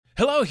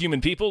Hello, human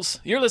peoples.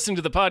 You're listening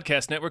to the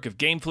podcast network of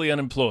Gamefully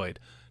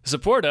Unemployed. To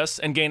support us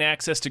and gain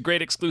access to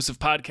great exclusive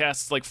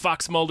podcasts like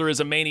Fox Mulder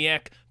is a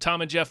Maniac, Tom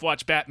and Jeff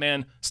Watch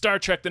Batman, Star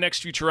Trek The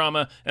Next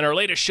Futurama, and our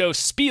latest show,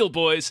 Spiel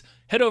Boys,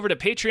 head over to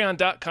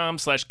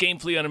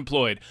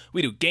patreon.com/gamefullyunemployed.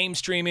 We do game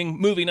streaming,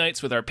 movie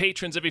nights with our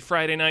patrons every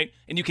Friday night,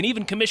 and you can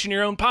even commission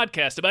your own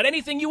podcast about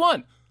anything you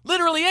want.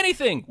 Literally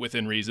anything,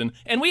 within reason,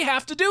 and we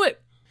have to do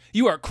it.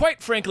 You are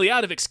quite frankly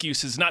out of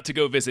excuses not to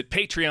go visit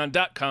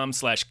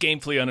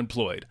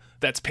patreon.com/gamefullyunemployed.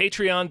 That's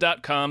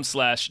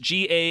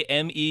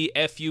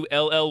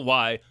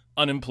patreon.com/GAMEFULLY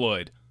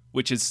unemployed,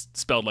 which is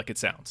spelled like it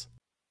sounds.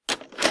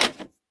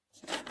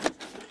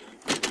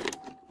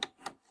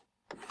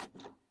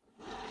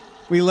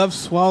 We love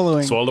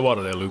swallowing. Swallow the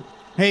water there, Luke.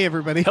 Hey,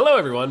 everybody. Hello,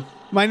 everyone.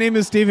 My name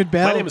is David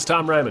Bell. My name is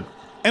Tom Ryman.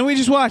 And we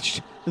just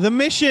watched The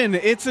Mission.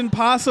 It's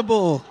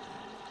Impossible.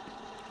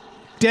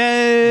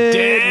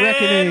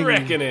 Dead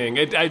Reckoning.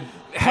 I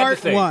had Part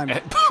to think. 1.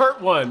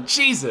 Part 1.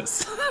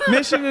 Jesus.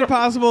 Mission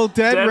Impossible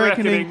Dead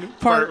Reckoning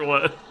Part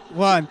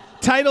 1.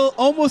 Title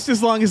almost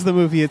as long as the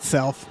movie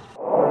itself.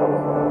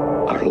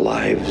 Our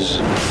lives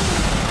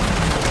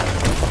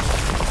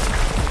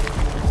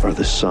are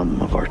the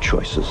sum of our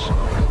choices.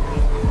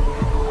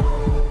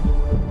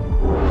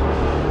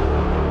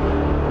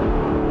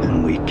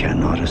 And we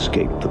cannot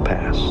escape the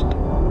past.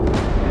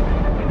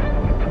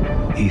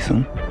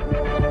 Ethan,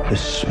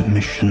 this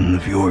mission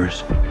of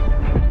yours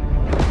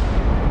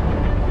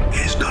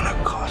is gonna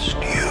cost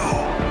you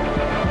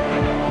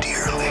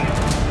dearly.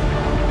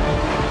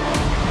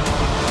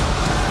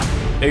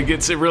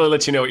 It really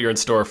lets you know what you're in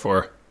store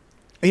for.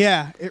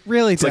 Yeah, it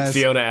really It's does. like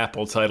Fiona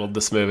Apple titled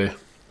this movie.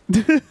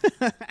 This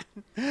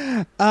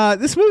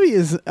movie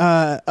is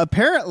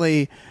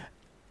apparently...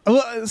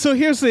 Well, so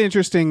here's the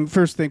interesting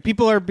first thing.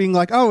 People are being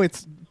like, oh,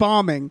 it's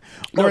bombing.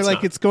 No, or it's like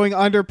not. it's going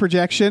under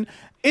projection.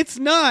 It's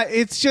not.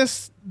 It's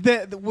just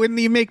that when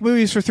you make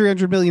movies for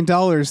 $300 million,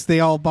 they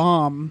all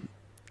bomb.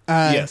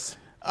 Yes.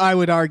 I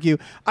would argue.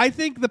 I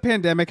think the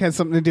pandemic has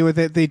something to do with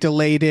it. They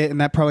delayed it, and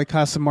that probably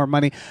cost them more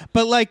money.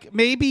 But like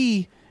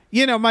maybe,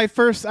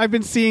 I've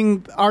been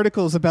seeing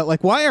articles about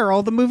like, why are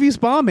all the movies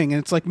bombing?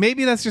 And it's like,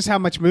 maybe that's just how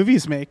much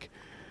movies make.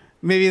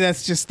 Maybe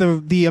that's just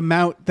the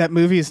amount that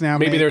movies now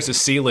make. Maybe there's a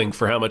ceiling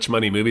for how much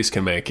money movies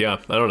can make. Yeah,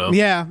 I don't know.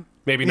 Yeah.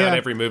 Maybe not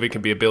every movie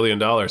can be $1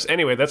 billion.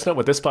 Anyway, that's not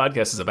what this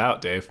podcast is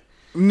about, Dave.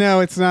 No,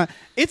 it's not.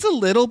 It's a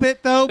little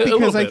bit, though,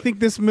 because I think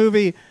this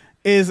movie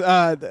is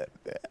a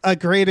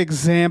great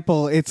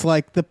example. It's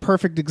like the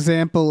perfect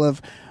example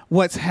of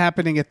what's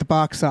happening at the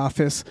box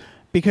office.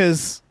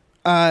 Because,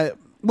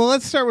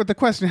 let's start with the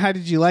question. How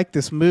did you like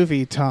this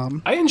movie,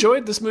 Tom? I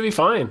enjoyed this movie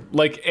fine.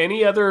 Like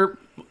any other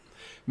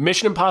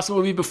Mission Impossible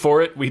movie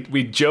before it,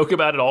 we joke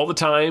about it all the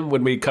time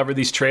when we cover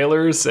these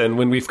trailers and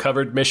when we've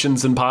covered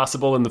Missions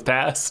Impossible in the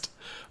past.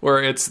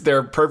 Where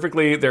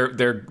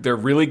they're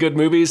really good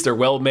movies. They're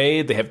well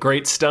made. They have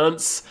great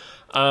stunts.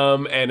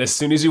 And as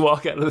soon as you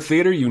walk out of the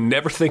theater, you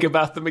never think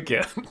about them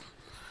again.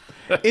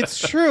 It's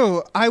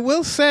true. I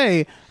will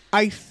say,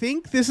 I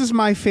think this is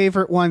my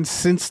favorite one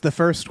since the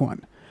first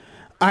one.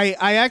 I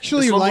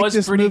actually like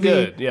this movie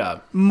good.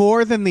 Yeah.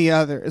 more than the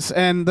others,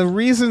 and the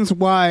reasons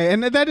why.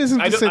 And that isn't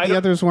to say the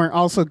others weren't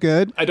also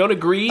good. I don't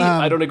agree.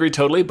 I don't agree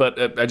totally,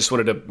 but I just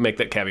wanted to make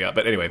that caveat.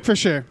 But anyway, for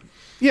sure.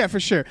 Yeah,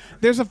 for sure.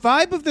 There's a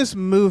vibe of this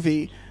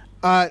movie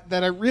that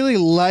I really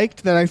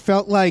liked that I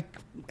felt like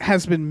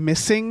has been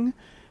missing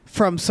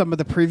from some of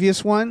the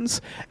previous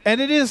ones.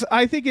 And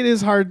I think it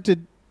is hard to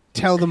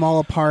tell them all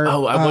apart.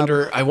 Oh,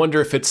 I wonder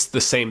if it's the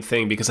same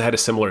thing because I had a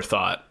similar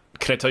thought.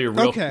 Can I tell you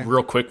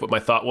real quick what my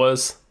thought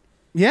was?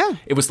 Yeah.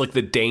 It was like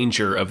the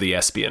danger of the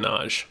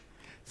espionage.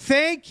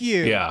 Thank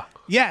you. Yeah.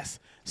 Yes.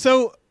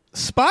 So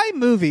spy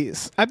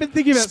movies. I've been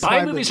thinking about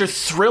spy movies are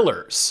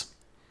thrillers.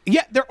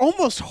 Yeah, they're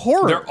almost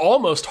horror. They're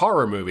almost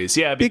horror movies,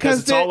 yeah, because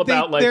it's all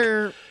about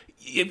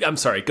I'm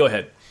sorry, go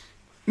ahead.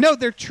 No,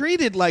 they're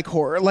treated like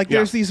horror. Like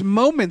there's these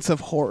moments of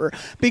horror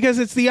because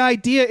it's the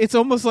idea. It's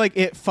almost like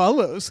It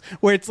Follows,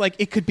 where it's like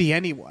it could be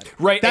anyone.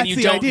 Right, That's and you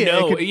the don't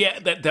idea.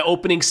 know. The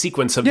opening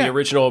sequence of the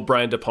original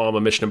Brian De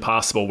Palma Mission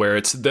Impossible, where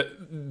it's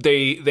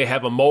they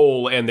have a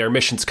mole and their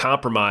mission's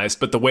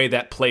compromised, but the way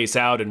that plays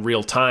out in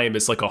real time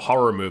is like a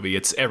horror movie.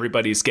 It's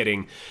everybody's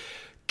getting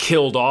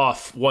killed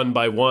off one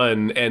by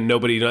one, and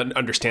nobody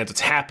understands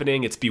what's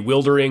happening. It's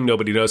bewildering.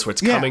 Nobody knows where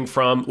it's coming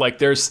from. Like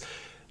there's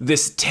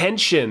this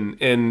tension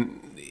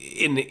in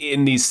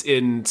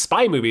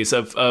spy movies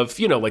of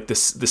like the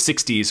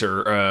 60s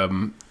or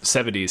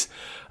 70s,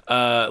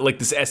 like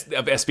this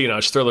of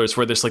espionage thrillers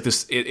where there's like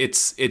this.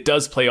 It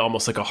does play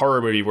almost like a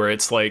horror movie where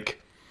it's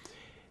like.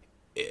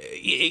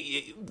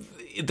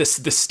 The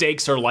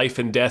stakes are life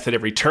and death at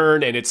every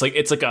turn, and it's like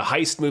a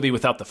heist movie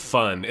without the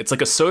fun. It's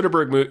like a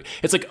Soderbergh movie.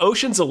 It's like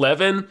Ocean's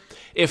 11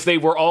 if they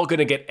were all going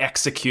to get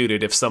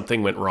executed if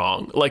something went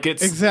wrong. Like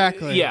it's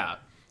exactly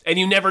and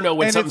you never know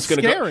when something's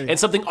going to go. And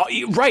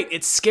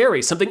it's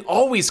scary. Something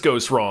always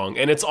goes wrong,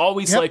 and it's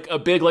always like a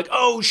big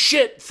oh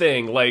shit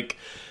thing. Like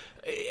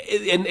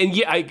And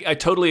yeah, I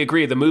totally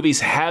agree. The movies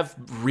have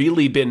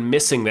really been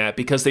missing that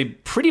because they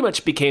pretty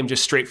much became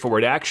just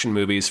straightforward action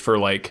movies for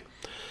like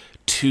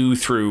 2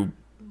 through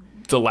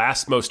the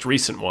last most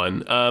recent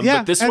one.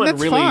 But this one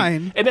really,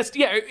 fine. and that's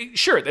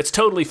sure, that's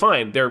totally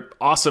fine. They're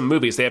awesome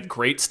movies. They have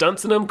great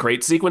stunts in them,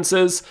 great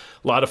sequences,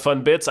 a lot of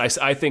fun bits.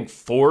 I think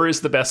 4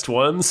 is the best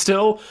one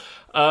still.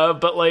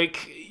 But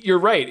like, you're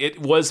right.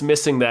 It was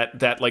missing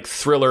that like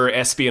thriller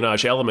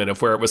espionage element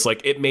of where it was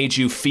like, it made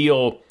you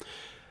feel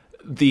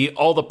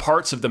all the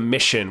parts of the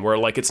mission where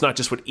like, it's not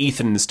just what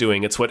Ethan is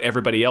doing, it's what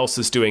everybody else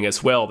is doing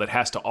as well. That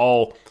has to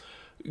all,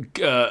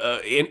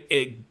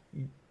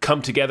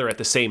 come together at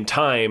the same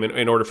time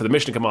in order for the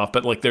mission to come off.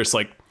 But like, there's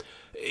like,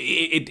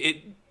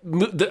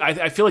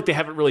 I feel like they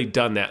haven't really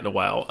done that in a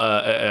while.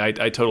 I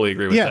totally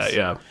agree with that.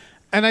 Yeah.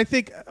 And I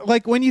think,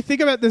 like, when you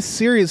think about this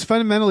series,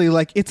 fundamentally,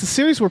 like, it's a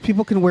series where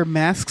people can wear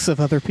masks of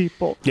other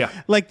people. Yeah.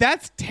 Like,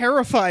 that's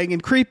terrifying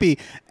and creepy.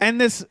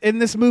 And this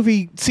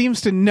movie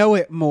seems to know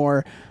it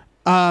more.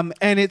 And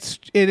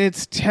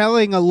it's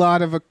telling a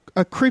lot of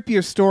a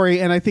creepier story.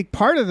 And I think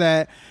part of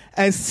that,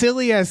 as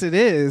silly as it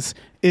is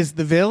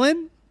the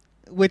villain,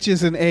 which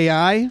is an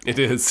AI. It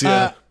is,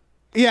 yeah.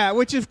 Yeah,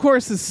 which of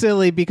course is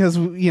silly because,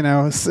 you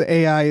know,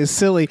 AI is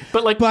silly.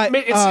 But like,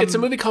 it's a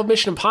movie called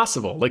Mission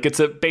Impossible. Like,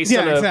 it's based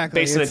on a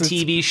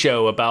TV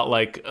show about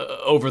like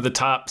over the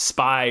top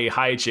spy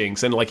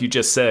hijinks, and like you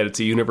just said, it's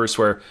a universe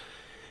where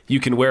you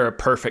can wear a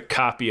perfect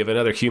copy of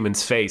another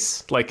human's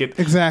face. Like it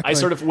exactly. I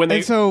sort of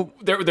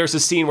there's a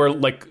scene where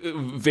like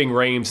Ving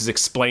Rhames is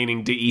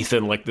explaining to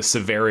Ethan like the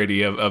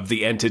severity of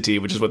the entity,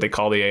 which is what they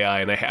call the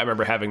AI, and I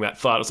remember having that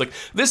thought. I was like,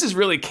 this is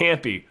really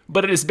campy,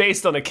 but it is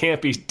based on a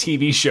campy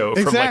TV show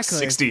from like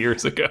 60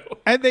 years ago.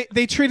 And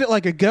they treat it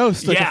like a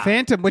ghost, like a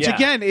phantom, which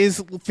again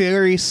is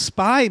very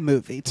spy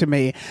movie to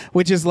me,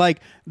 which is like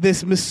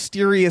this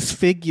mysterious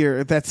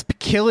figure that's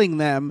killing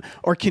them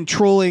or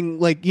controlling,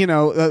 like, you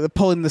know,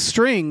 pulling the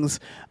strings,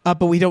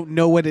 but we don't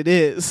know what it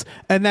is.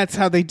 And that's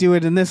how they do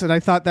it in this. And I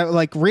thought that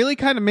like really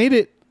kind of made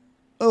it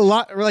a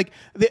lot like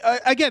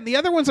again, the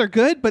other ones are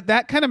good, but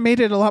that kind of made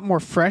it a lot more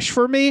fresh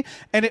for me,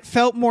 and it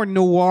felt more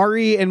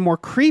noir-y and more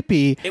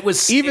creepy.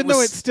 Even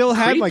though it still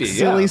had like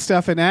silly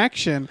stuff in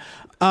action.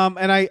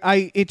 And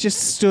it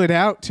just stood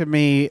out to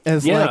me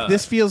as like,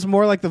 this feels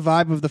more like the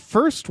vibe of the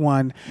first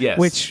one,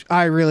 which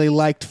I really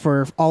liked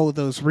for all of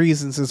those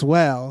reasons as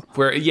well.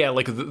 Where,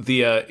 like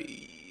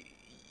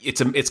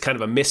it's kind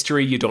of a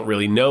mystery. You don't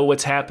really know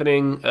what's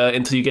happening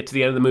until you get to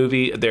the end of the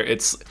movie.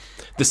 It's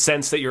the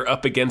sense that you're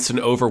up against an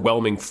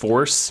overwhelming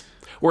force.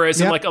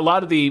 Whereas in like a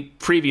lot of the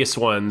previous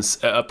ones,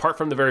 apart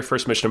from the very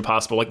first Mission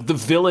Impossible, like the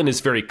villain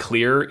is very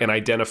clear and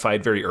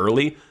identified very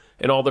early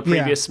in all the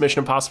previous Mission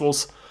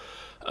Impossibles.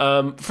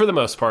 For the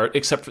most part,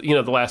 except for,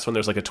 the last one,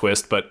 there's like a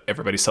twist, but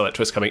everybody saw that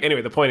twist coming.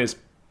 Anyway, the point is,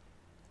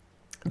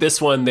 this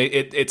one,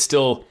 it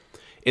still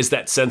is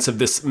that sense of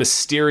this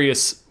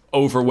mysterious,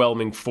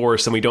 overwhelming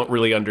force, and we don't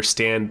really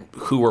understand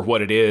who or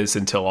what it is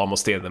until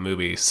almost the end of the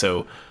movie.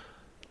 So,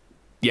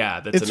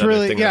 that's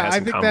another thing that has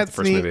in common with the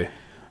first movie.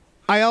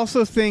 I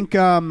also think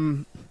I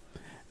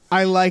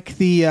like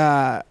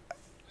the...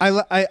 I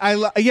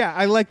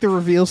like the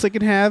reveals they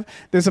can have.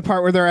 There's a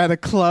part where they're at a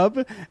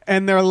club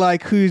and they're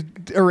like, "Who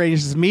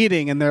arranged this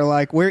meeting?" And they're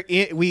like, we're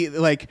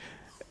in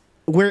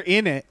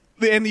it.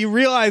 And you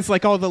realize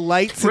like all the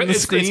lights and the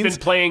screens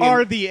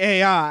are the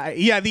AI.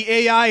 Yeah, the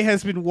AI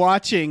has been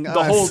watching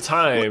the whole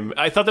time.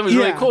 I thought that was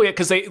really cool. Yeah,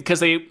 because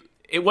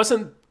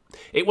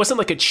it wasn't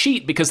like a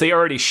cheat because they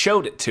already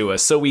showed it to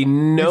us, so we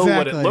know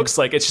what it looks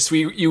like. It's just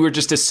you were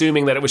just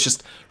assuming that it was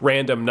just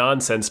random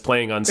nonsense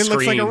playing on screens. It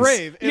looks like a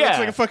rave. It looks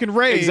like a fucking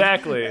rave.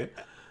 Exactly.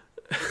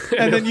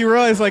 And then you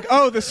realize, like,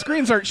 oh, the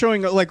screens aren't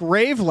showing like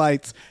rave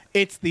lights.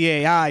 It's the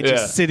AI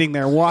just sitting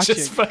there watching,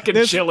 just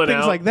fucking chilling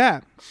things out, like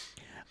that.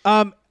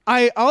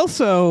 I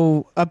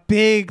also, a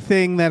big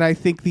thing that I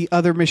think the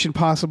other Mission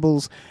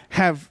Possibles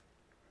have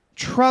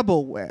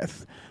trouble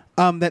with,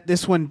 that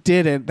this one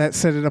didn't, that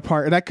set it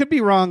apart, and I could be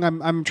wrong,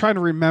 I'm trying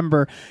to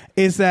remember,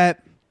 is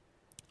that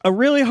a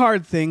really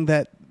hard thing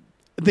that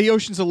the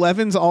Ocean's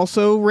 11s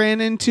also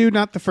ran into,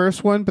 not the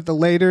first one, but the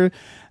later,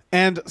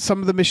 and some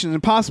of the Mission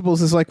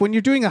Impossibles, is like when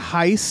you're doing a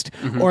heist,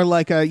 or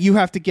like you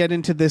have to get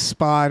into this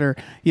spot, or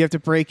you have to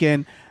break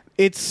in,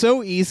 it's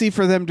so easy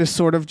for them to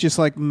sort of just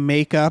like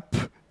make up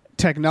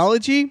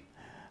technology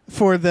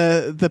for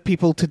the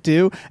people to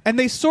do, and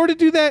they sort of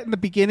do that in the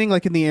beginning,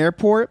 like in the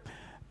airport.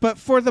 But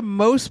for the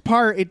most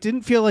part, it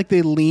didn't feel like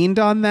they leaned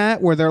on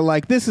that, where they're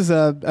like, this is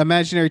a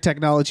imaginary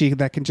technology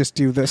that can just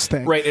do this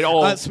thing. Right. It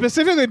all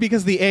specifically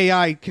because the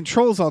AI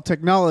controls all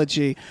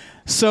technology.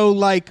 So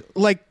like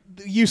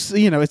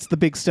you know, it's the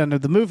big stunt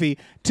of the movie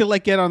to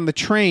like get on the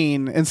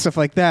train and stuff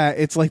like that.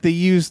 It's like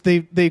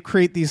they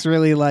create these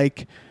really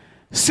like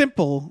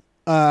simple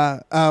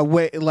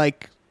way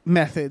like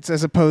methods,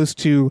 as opposed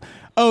to,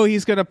 oh,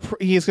 he's gonna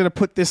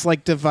put this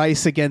like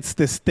device against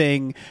this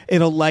thing,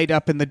 it'll light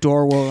up and the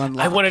door will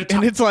unlock.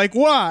 And it's like,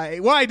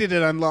 why did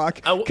it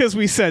unlock? Because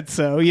we said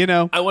so, you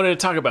know. I wanted to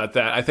talk about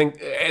that. I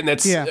think, and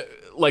that's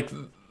like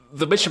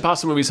the Mission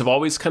Impossible movies have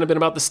always kind of been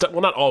about the stunt.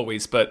 Well, not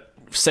always, but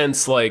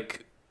since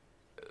like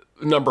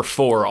number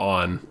 4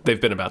 on,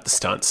 they've been about the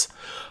stunts.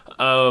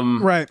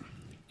 Right.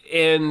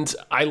 And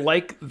I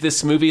like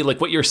this movie, like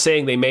what you're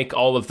saying, they make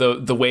all of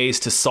the ways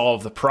to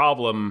solve the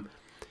problem.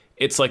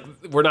 It's like,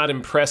 we're not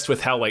impressed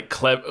with how like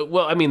clever,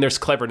 well, I mean, there's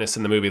cleverness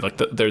in the movie. Like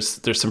there's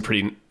some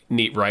pretty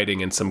neat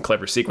writing and some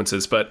clever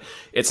sequences, but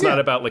it's not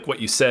about like what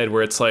you said,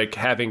 where it's like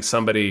having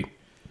somebody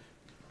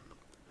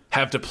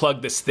have to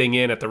plug this thing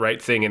in at the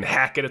right thing and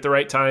hack it at the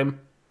right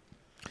time.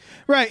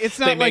 Right. It's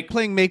not like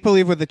playing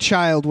make-believe with a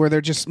child where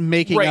they're just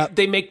making up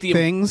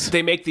things.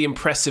 They make the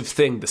impressive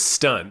thing the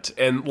stunt.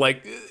 And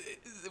like,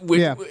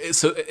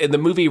 so in the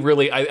movie,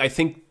 really, I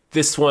think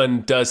this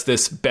one does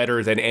this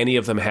better than any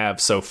of them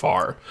have so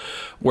far,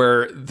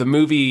 where the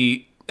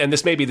movie, and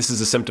this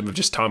is a symptom of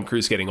just Tom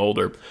Cruise getting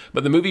older,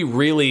 but the movie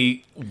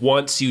really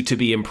wants you to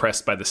be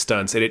impressed by the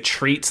stunts, and it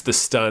treats the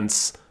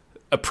stunts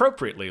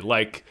appropriately.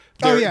 Like,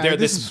 they're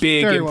this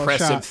big,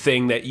 impressive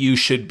thing that you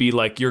should be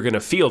like, you're going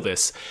to feel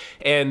this.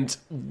 And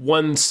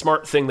one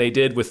smart thing they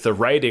did with the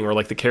writing, or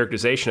like the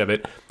characterization of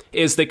it,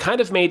 is they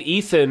kind of made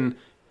Ethan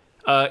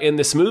in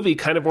this movie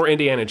kind of more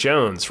Indiana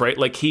Jones, right?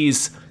 Like,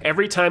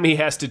 every time he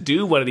has to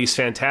do one of these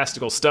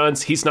fantastical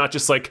stunts, he's not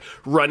just like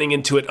running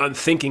into it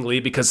unthinkingly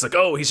because like,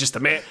 oh, he's just a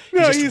man.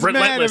 He's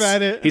relentless.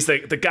 Mad about it. He's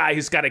the guy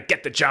who's got to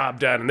get the job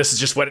done, and this is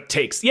just what it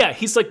takes. Yeah,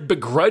 he's like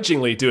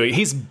begrudgingly doing it.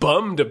 He's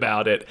bummed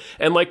about it.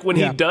 And like when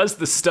he does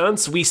the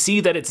stunts, we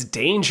see that it's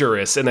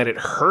dangerous and that it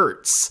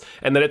hurts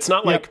and that it's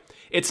not like,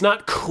 it's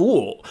not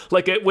cool.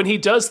 Like when he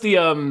does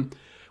the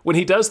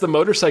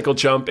motorcycle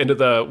jump into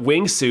the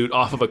wingsuit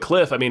off of a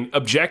cliff, I mean,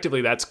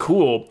 objectively, that's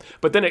cool.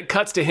 But then it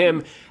cuts to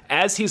him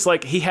as he's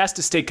like, he has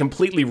to stay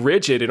completely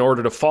rigid in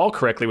order to fall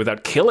correctly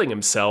without killing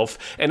himself.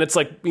 And it's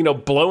like,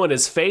 blowing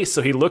his face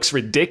so he looks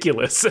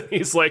ridiculous. And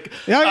he's like,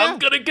 I'm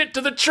going to get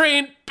to the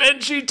train,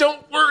 Benji,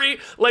 don't worry.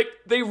 Like,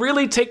 they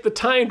really take the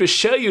time to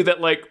show you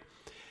that, like,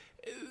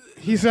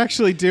 he's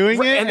actually doing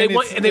it, and they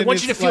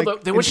want you to feel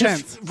they want you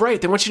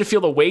to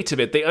feel the weight of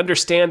it. They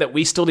understand that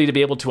we still need to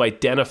be able to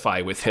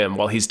identify with him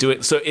while he's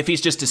doing. So if he's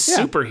just a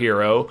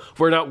superhero,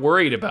 we're not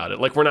worried about it.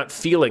 Like, we're not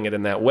feeling it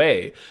in that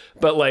way.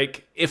 But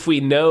like, if we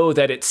know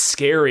that it's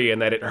scary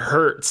and that it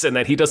hurts and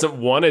that he doesn't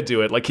want to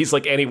do it, like he's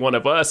like any one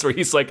of us, where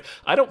he's like,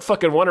 I don't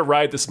fucking want to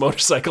ride this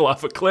motorcycle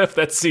off a cliff.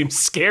 That seems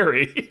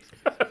scary.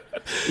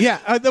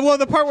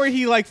 The part where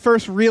he like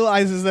first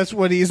realizes that's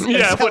what he's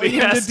what he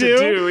has to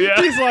do.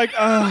 He's like,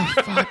 oh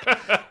fuck.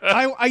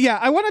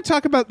 I want to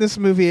talk about this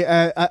movie.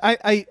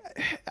 I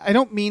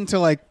don't mean to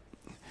like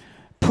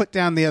put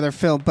down the other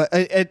film, but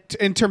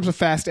in terms of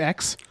Fast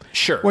X,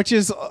 sure, which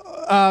is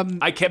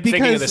I kept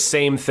thinking of the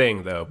same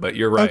thing though, but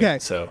you're right. Okay,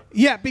 so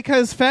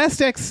because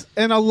Fast X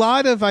and a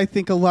lot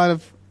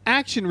of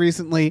action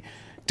recently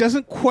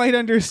doesn't quite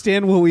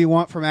understand what we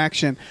want from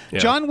action. Yeah.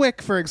 John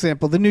Wick, for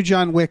example, the new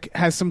John Wick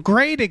has some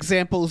great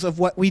examples of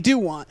what we do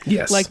want.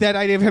 Yes. Like that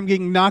idea of him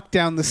getting knocked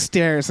down the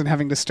stairs and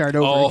having to start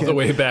over all again. the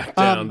way back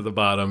down to the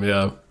bottom,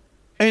 yeah.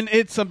 And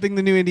it's something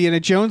the new Indiana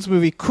Jones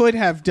movie could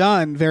have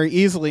done very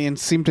easily and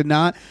seemed to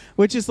not,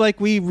 which is like,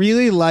 we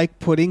really like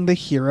putting the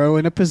hero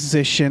in a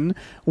position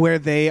where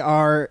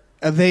they're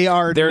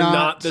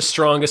not the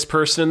strongest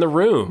person in the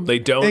room. They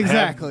don't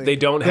have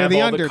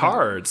all the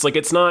cards. Like,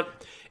 it's not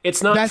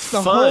that's fun.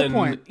 The whole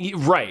point.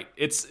 Right.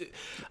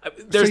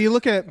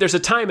 There's a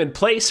time and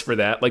place for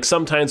that. Like,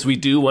 sometimes we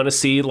do want to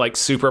see like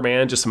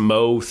Superman just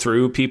mow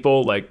through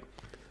people, like,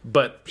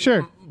 but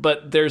sure.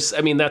 But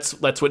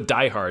that's what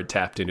Die Hard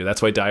tapped into.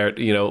 That's why Die Hard,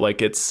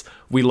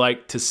 we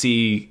like to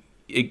see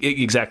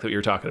exactly what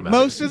you're talking about.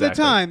 Most of the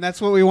time,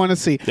 that's what we want to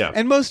see. Yeah.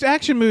 And most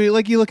action movies,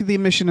 like you look at the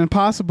Mission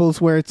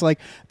Impossibles, where it's like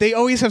they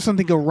always have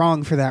something go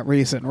wrong for that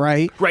reason,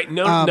 right? Right.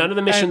 None of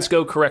the missions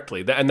go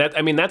correctly.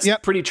 That's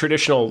pretty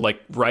traditional,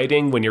 like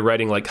writing when you're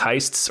writing like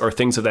heists or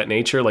things of that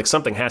nature. Like,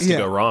 something has to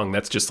go wrong.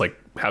 That's just like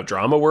how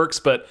drama works.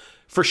 But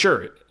for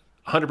sure,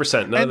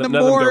 100%, none of them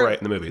go right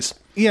in the movies.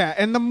 Yeah,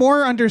 and the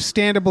more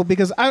understandable,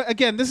 because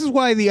this is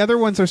why the other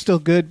ones are still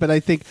good, but I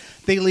think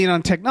they lean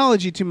on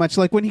technology too much.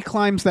 Like when he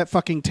climbs that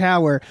fucking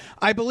tower,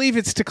 I believe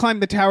it's to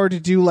climb the tower to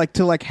do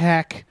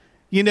hack,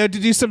 to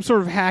do some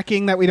sort of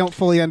hacking that we don't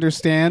fully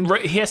understand.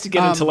 Right, he has to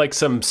get into like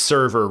some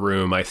server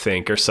room, I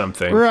think, or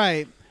something.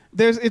 Right.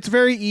 It's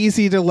very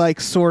easy to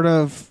like sort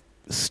of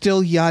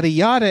still yada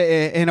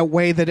yada in a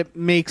way that it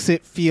makes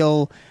it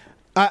feel.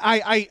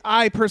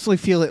 I personally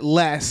feel it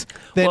less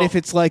than if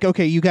it's like,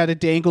 okay, you got to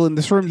dangle in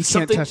this room, you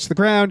can't touch the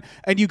ground,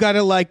 and you got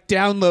to like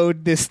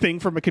download this thing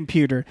from a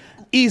computer.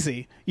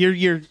 Easy.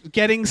 You're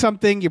getting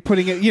something, you're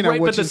putting it,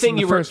 right, which but is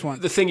the first one.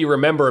 The thing you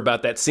remember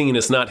about that scene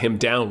is not him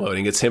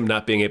downloading; it's him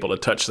not being able to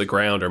touch the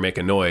ground or make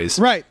a noise.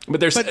 Right.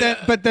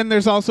 But then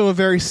there's also a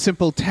very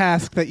simple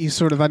task that you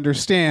sort of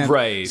understand.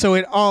 Right. So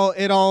it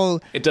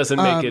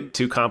doesn't make it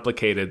too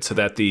complicated, so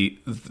that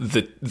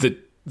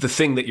the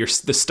thing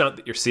the stunt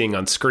that you're seeing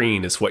on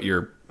screen is what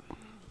you're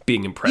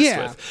being impressed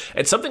with.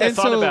 And something I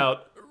thought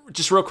about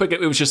just real quick,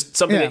 it was just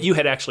something that you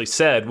had actually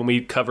said when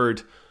we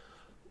covered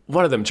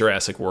one of them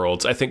Jurassic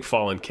Worlds, I think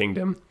Fallen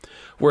Kingdom,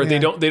 where Yeah.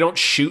 they don't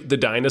shoot the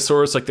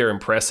dinosaurs like they're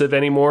impressive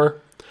anymore.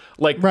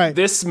 Like Right.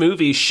 this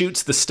movie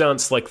shoots the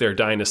stunts like they're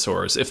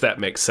dinosaurs, if that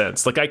makes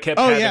sense. Like I kept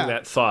Oh, having yeah.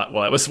 that thought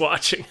while I was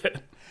watching it.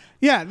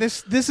 Yeah,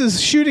 this is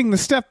shooting the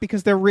stuff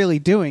because they're really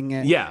doing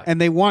it. Yeah.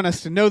 And they want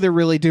us to know they're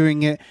really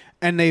doing it,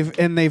 and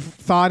they've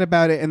thought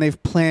about it, and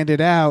they've planned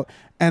it out,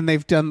 and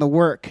they've done the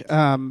work.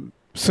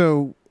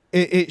 So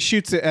it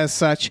shoots it as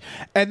such.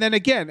 And then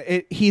again,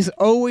 he's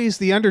always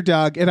the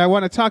underdog. And I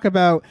want to talk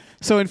about,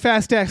 so in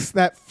Fast X,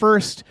 that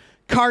first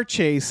car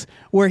chase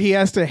where he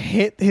has to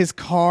hit his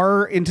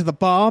car into the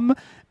bomb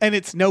and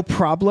it's no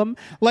problem.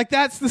 Like,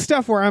 that's the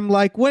stuff where I'm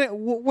like,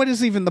 what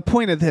is even the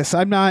point of this?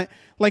 I'm not,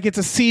 like, it's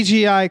a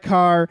CGI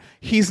car.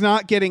 He's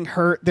not getting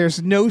hurt.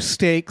 There's no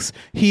stakes.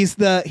 He's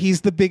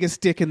the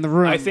biggest dick in the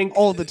room. I think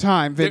all the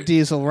time, Vin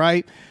Diesel,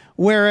 right?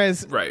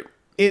 Whereas Right.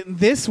 in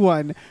this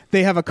one,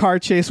 they have a car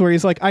chase where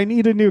he's like, I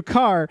need a new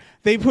car.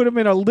 They put him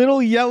in a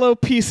little yellow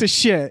piece of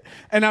shit.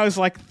 And I was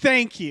like,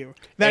 thank you.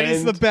 That is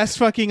And- the best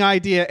fucking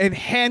idea. And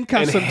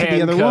handcuffs And him to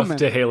the other handcuffed woman.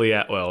 to Haley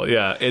Atwell.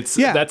 Yeah,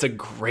 that's a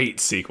great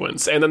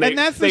sequence. And then And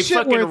that's the they shit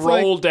fucking where it's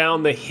like- roll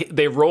down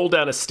they roll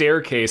down a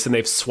staircase and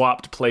they've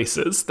swapped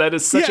places. That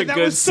is such Yeah, a that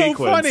good was so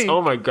sequence. funny.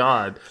 Oh my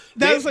god.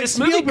 That was like this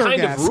movie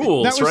kind of Spielberg-esque.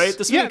 rules, That was- right?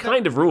 This movie yeah,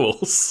 kind of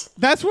rules.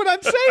 That's what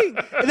I'm saying.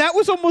 That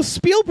was almost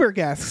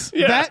Spielberg-esque.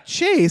 Yeah. That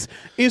chase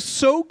is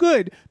so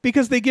good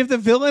because they give the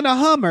villain a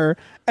Hummer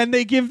and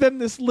they give them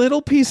this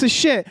little piece of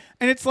shit.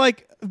 And it's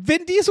like,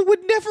 Vin Diesel would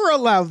never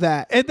allow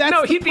that. And that's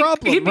No, the he'd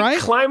problem, be right?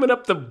 climbing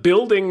up the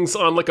buildings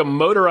on like a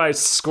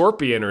motorized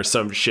scorpion or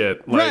some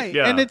shit. Like, Right.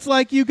 yeah. And it's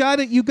like, you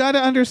gotta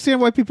understand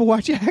why people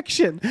watch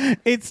action.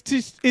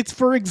 It's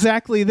for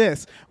exactly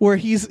this, where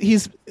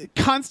he's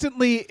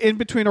constantly in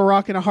between a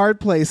rock and a hard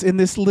place in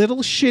this little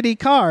shitty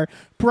car,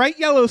 bright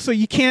yellow so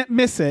you can't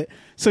miss it,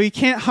 so you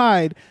can't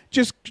hide,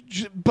 just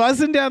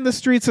buzzing down the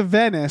streets of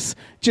Venice,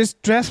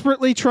 just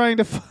desperately trying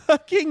to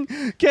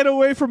fucking get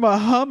away from a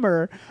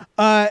Hummer,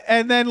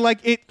 and then like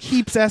it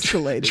keeps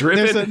escalating.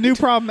 There's a new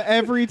problem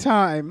every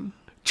time.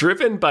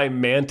 Driven by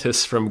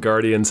Mantis from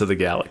Guardians of the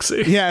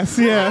Galaxy. Yes,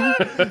 yeah,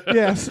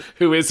 yes.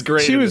 Who is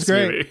great She in was this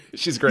great. movie.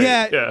 She's great.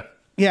 Yeah.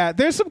 Yeah,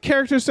 there's some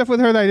character stuff with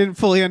her that I didn't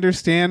fully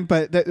understand,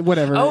 but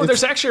whatever. Oh, It's-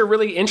 there's actually a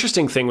really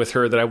interesting thing with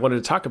her that I wanted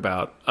to talk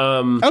about.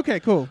 okay,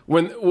 cool.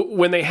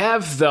 When they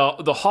have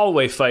the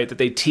hallway fight that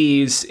they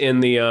tease in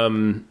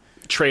the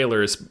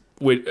trailers,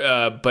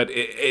 but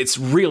it's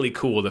really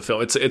cool to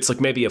film. It's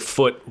like maybe a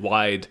foot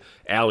wide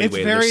alleyway. It's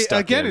that they're very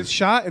stuck in. it's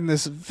shot in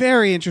this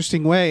very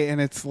interesting way, and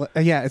it's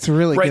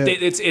really Right,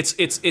 good.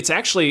 it's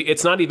actually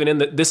it's not even in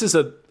the. This is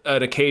an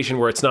occasion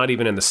where it's not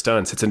even in the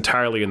stunts. It's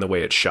entirely in the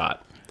way it's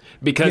shot,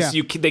 because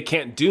Yeah. they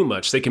can't do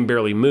much. They can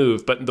barely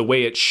move, but the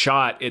way it's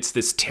shot, it's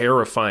this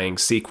terrifying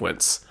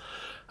sequence.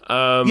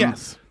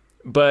 Yes.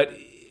 But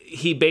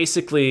he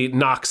basically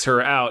knocks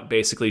her out.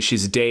 Basically,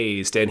 she's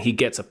dazed, and he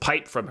gets a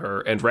pipe from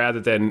her, and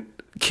rather than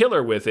kill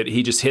her with it,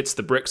 he just hits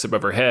the bricks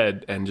above her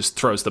head and just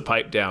throws the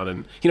pipe down.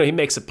 And he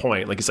makes a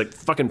point, like he's like,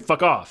 "Fucking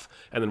fuck off,"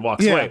 and then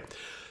walks Yeah. away.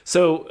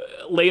 So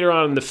later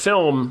on in the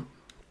film,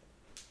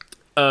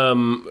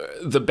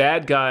 the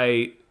bad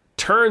guy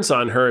turns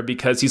on her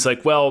because he's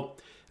like, well,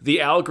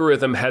 the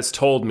algorithm has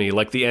told me,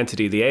 like the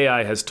entity, the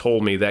AI has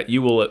told me that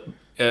you will,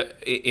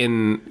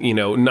 in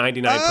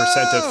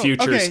 99% of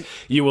futures, okay.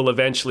 you will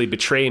eventually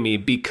betray me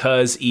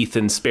because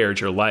Ethan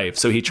spared your life.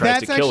 So he tries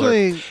That's to kill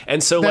actually, her.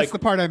 And so that's like the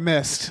part I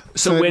missed.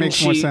 so it when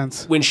makes more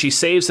sense. when she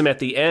saves him at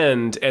the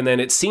end, and then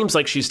it seems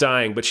like she's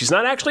dying, but she's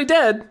not actually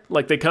dead.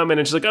 Like they come in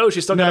and she's like, "Oh,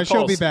 she's still got No, a she'll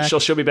pulse. be back.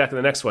 She'll be back in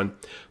the next one."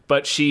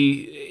 But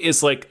she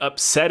is like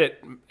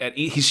upset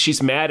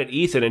she's mad at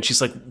Ethan, and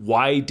she's like,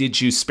 "Why did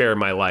you spare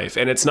my life?"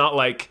 And it's not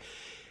like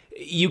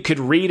you could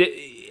read it.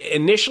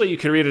 Initially, you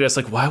could read it as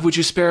like, "Why would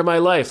you spare my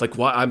life? Like,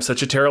 why? I'm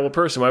such a terrible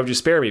person. Why would you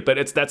spare me?"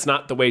 But that's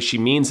not the way she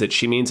means it.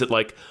 She means it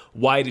like,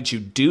 "Why did you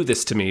do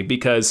this to me?"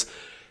 Because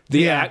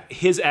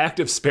his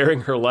act of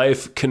sparing her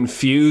life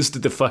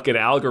confused the fucking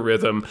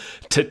algorithm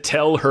to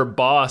tell her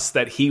boss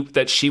that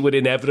she would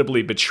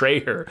inevitably betray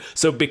her.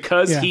 So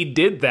because he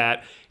did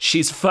that,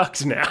 she's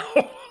fucked now.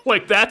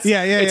 Like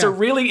it's a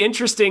really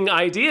interesting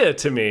idea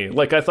to me.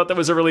 Like I thought that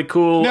was a really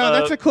cool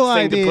that's a cool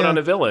thing idea to put on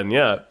a villain.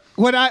 Yeah.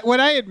 What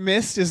I had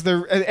missed is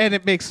and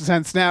it makes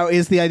sense now,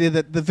 is the idea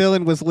that the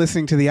villain was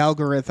listening to the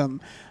algorithm.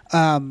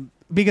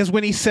 Because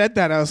when he said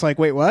that, I was like,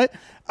 wait, what?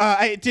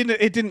 It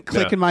didn't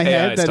click in my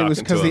head that it was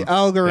because the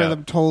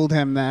algorithm told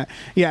him that.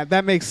 Yeah,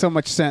 that makes so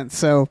much sense.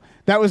 So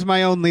that was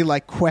my only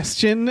like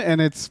question, and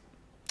it's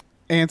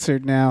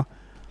answered now.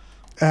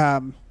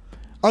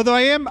 Although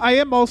I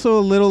am also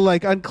a little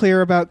like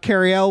unclear about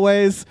Carrie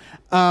Elways,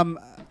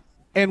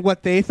 and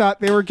what they thought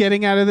they were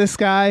getting out of this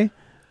guy.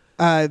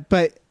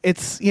 But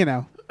it's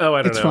Oh,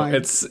 I don't it's know. fine.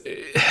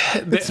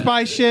 It's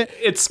spy shit.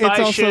 It's spy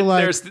also shit.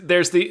 like-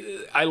 There's the.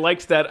 I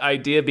liked that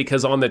idea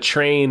because on the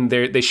train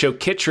they show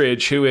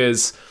Kittredge, who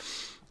is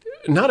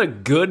not a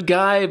good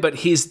guy, but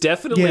he's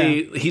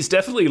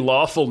definitely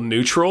lawful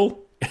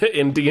neutral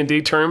in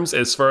D&D terms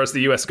as far as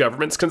the U.S.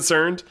 government's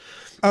concerned.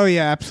 Oh,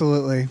 yeah,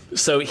 absolutely.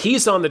 So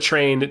he's on the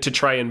train to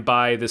try and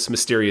buy this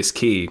mysterious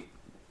key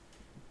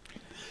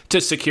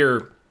to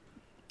secure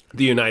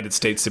the United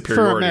States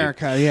superiority. For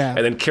America, yeah.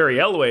 And then Carrie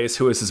Elways,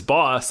 who is his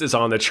boss, is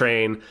on the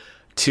train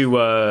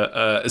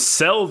to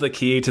sell the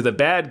key to the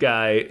bad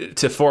guy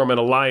to form an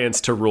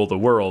alliance to rule the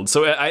world.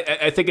 So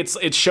I think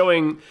it's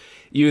showing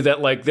you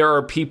that, like, there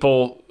are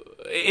people...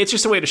 It's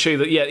just a way to show you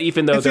that, yeah,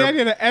 even though it's the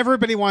idea that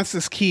everybody wants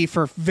this key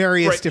for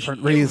various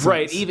different reasons.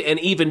 Right,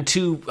 even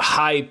two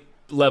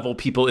high-level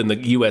people in the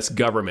U.S.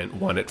 government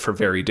want it for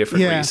very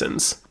different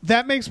reasons.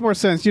 That makes more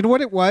sense. You know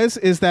what it was?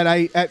 Is that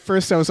at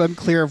first I was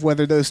unclear of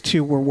whether those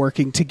two were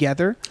working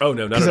together. Oh,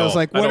 no, not at all. Because I was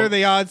like, what are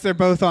the odds they're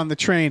both on the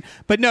train?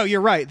 But no,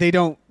 you're right. They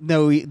don't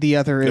know the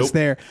other is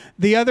there.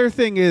 The other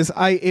thing is,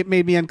 it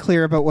made me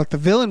unclear about what the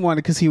villain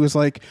wanted, because he was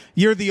like,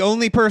 you're the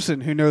only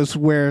person who knows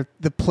where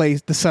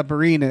the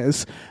submarine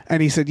is.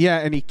 And he said, yeah,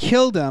 and he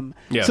killed him.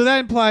 Yeah. So that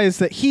implies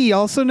that he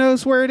also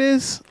knows where it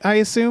is, I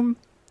assume.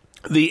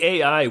 The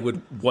AI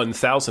would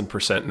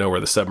 1,000% know where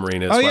the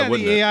submarine is. Oh, yeah,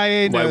 the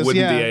AI knows. Why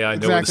wouldn't the AI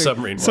know where the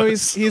submarine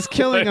was? So he's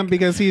killing him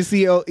because he's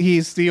the only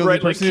person who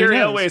knows. Carrie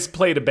Elways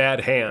played a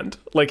bad hand.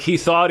 Like, he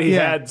thought he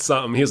had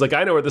something. He was like,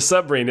 I know where the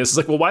submarine is. It's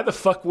like, well, why the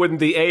fuck wouldn't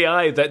the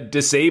AI that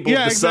disabled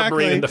the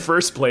submarine in the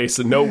first place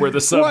and know where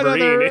the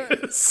submarine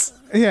is?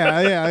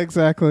 Yeah,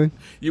 exactly.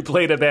 You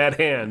played a bad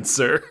hand,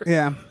 sir.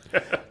 Yeah.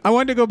 I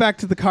wanted to go back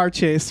to the car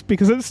chase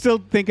because I'm still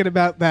thinking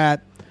about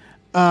that.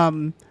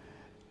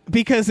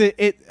 Because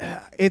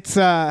it's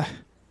God,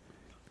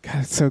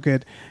 it's so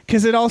good.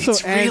 Because it also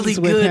ends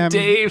with him. It's really good,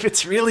 Dave.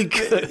 It's really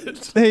good.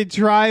 They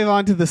drive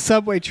onto the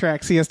subway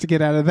tracks. He has to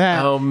get out of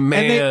that. Oh,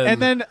 man.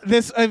 And then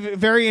this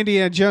very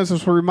Indiana Jones,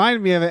 which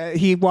reminded me of it,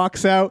 he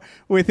walks out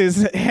with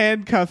his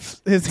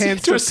handcuffs, his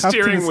hands to a cuffed to the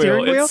steering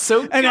steering wheel. It's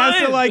so good. And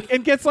has to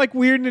and gets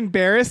weird and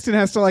embarrassed and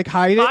has to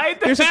hide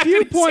it. There's a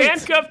few points.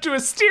 Handcuffed to a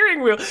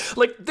steering wheel.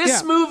 Like,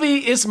 this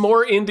movie is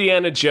more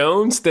Indiana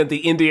Jones than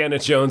the Indiana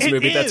Jones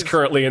movie that's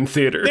currently in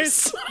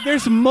theaters.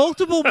 There's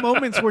multiple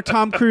moments where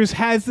Tom Cruise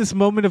has this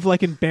moment of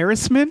embarrassment.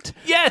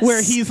 Yes.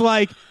 Where he's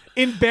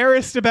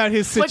embarrassed about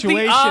his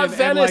situation. Like the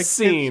Venice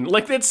scene.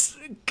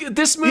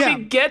 This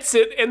movie gets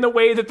it in the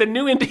way that the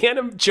new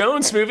Indiana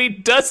Jones movie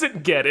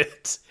doesn't get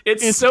it.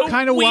 It's so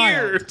kind of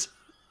weird.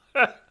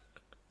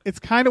 It's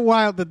kind of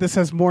wild that this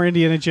has more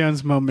Indiana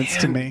Jones moments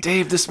to me.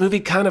 Dave, this movie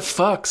kind of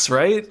fucks,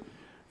 right?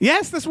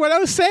 Yes, that's what I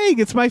was saying.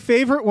 It's my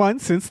favorite one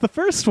since the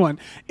first one.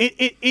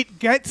 It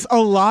gets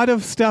a lot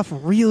of stuff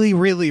really,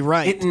 really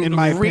right. In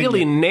my opinion, it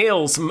really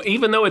nails.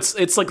 Even though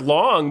it's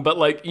long,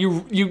 but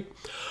you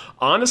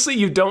honestly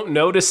you don't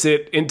notice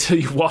it until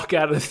you walk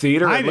out of the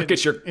theater and look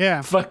at your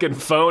fucking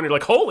phone. You're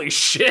like, holy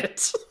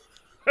shit.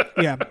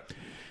 Yeah,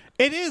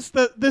 it is.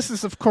 This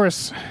is of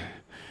course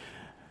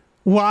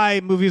why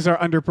movies are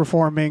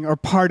underperforming, or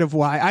part of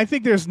why. I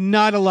think there's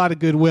not a lot of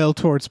goodwill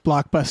towards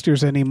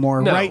blockbusters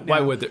anymore right now. Why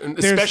would there?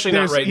 Especially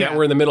not right now.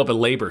 We're in the middle of a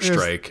labor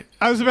strike.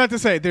 I was about to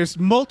say, there's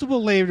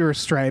multiple labor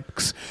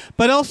strikes,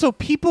 but also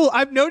people,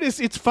 I've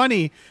noticed it's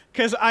funny,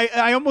 because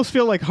I almost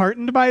feel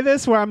heartened by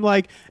this, where I'm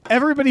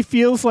everybody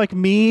feels like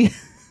me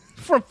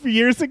from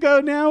years ago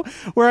now,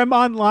 where I'm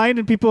online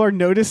and people are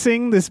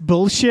noticing this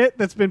bullshit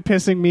that's been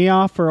pissing me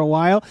off for a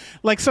while.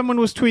 Someone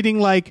was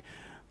tweeting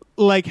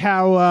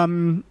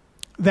how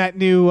that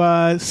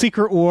new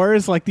Secret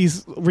Wars,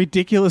 these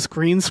ridiculous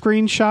green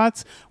screen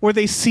shots where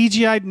they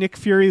CGI'd Nick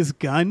Fury's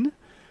gun.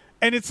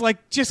 And it's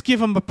just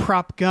give him a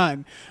prop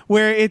gun,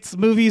 where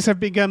movies have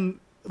become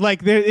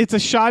it's a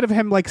shot of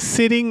him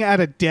sitting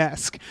at a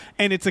desk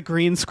and it's a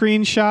green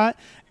screen shot.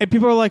 And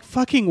people are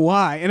fucking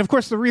why? And of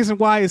course the reason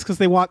why is because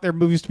they want their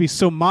movies to be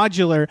so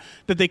modular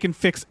that they can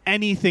fix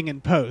anything in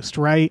post,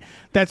 right?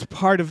 That's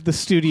part of the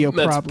studio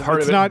problem. Part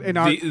it's of not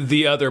it.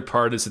 The other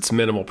part is it's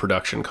minimal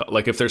production.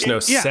 If there's no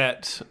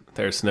set,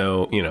 there's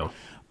no,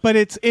 But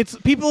it's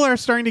people are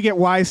starting to get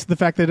wise to the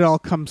fact that it all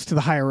comes to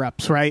the higher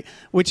ups, right?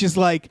 Which is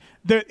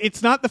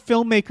it's not the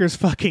filmmakers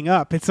fucking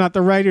up, it's not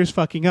the writers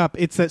fucking up.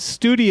 It's that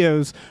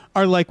studios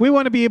are we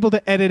want to be able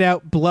to edit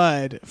out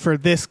blood for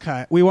this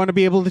cut. We want to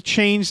be able to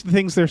change the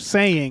things they're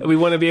saying. We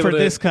want to be able for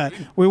this cut.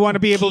 We want to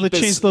be able to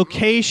change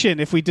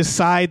location if we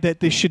decide that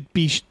this should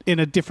be in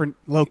a different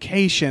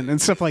location and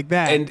stuff like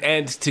that.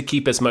 And to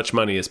keep as much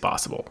money as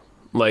possible.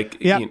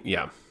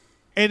 Yeah.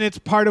 And it's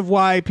part of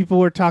why people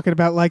were talking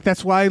about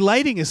that's why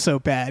lighting is so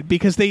bad,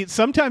 because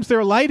sometimes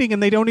they're lighting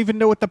and they don't even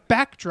know what the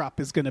backdrop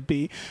is going to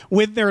be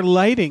when they're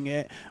lighting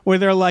it, where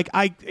they're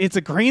it's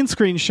a green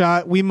screen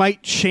shot. We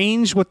might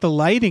change what the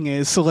lighting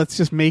is. So let's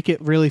just make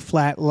it really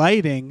flat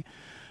lighting.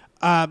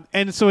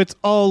 And so it's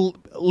all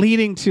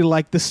leading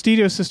to the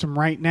studio system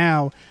right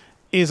now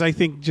is, I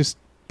think, just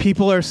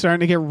people are starting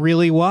to get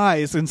really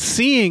wise and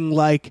seeing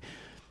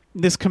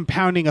this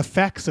compounding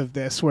effects of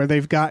this, where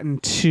they've gotten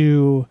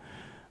to,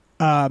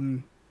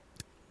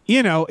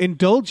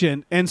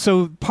 indulgent. And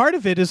so part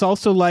of it is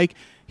also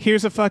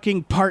here's a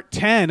fucking part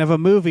 10 of a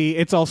movie.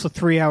 It's also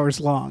 3 hours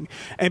long.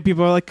 And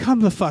people are like,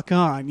 come the fuck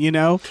on, you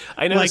know?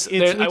 I know. Like, we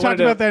talked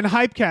about that in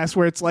Hypecast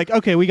where it's like,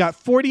 okay, we got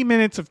 40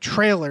 minutes of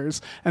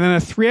trailers and then a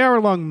 3 hour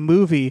long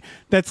movie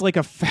that's like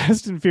a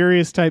Fast and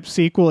Furious type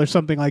sequel or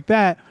something like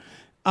that.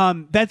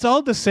 That's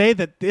all to say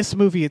that this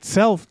movie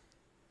itself,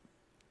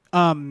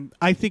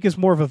 I think, is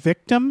more of a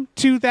victim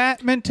to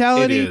that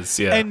mentality. It is,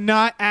 yeah. And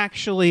not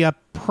actually a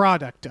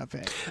product of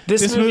it.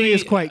 This movie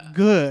is quite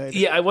good.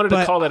 Yeah, I wanted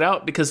to call that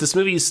out because this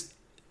movie's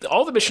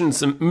all the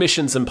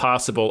Missions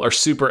Impossible are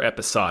super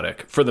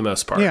episodic for the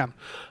most part. Yeah.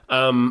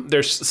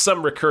 There's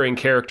some recurring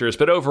characters,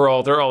 but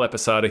overall they're all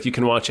episodic. You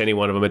can watch any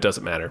one of them; it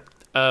doesn't matter.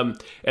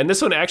 And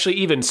this one actually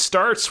even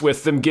starts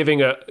with them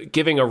giving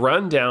a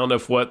rundown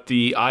of what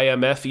the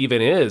IMF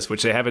even is,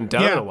 which they haven't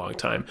done in a long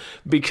time.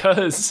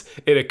 Because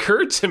it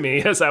occurred to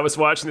me as I was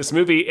watching this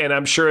movie, and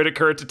I'm sure it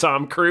occurred to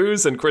Tom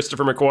Cruise and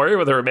Christopher McQuarrie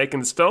when they were making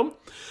this film,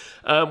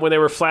 when they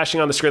were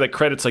flashing on the screen like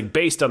credits like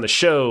based on the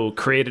show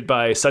created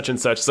by such and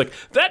such. It's like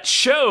that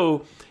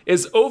show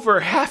is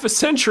over half a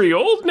century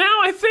old now,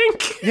 I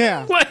think.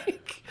 Yeah.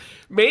 Like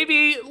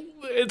maybe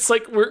it's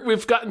like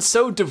we've gotten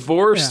so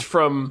divorced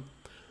from.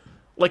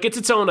 Like, it's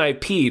its own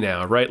IP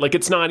now, right? Like,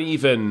 it's not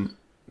even...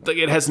 Like,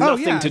 it has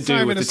nothing to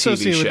do with the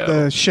TV show. With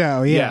the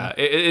show, yeah.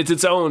 It's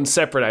its own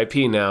separate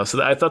IP now.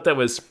 So I thought that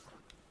was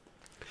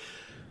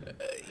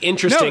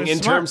interesting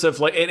in terms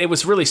of, like... And it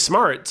was really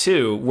smart,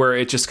 too, where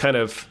it just kind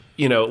of,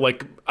 you know,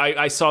 like...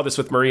 I saw this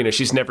with Marina.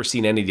 She's never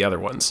seen any of the other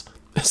ones.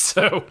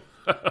 So...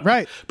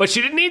 Right. But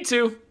she didn't need to.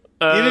 You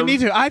didn't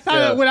need to. I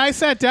thought when I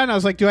sat down, I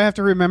was like, do I have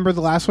to remember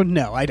the last one?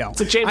 No, I don't.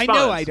 It's like James Bond. I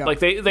know I don't. Like,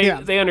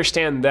 they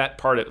understand that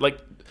part of it. Like...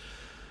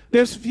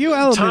 There's a few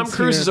elements. Tom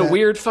Cruise is a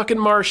weird fucking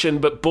Martian,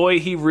 but boy,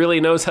 he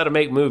really knows how to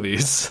make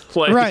movies.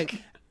 Like,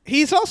 right.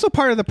 He's also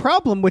part of the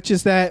problem, which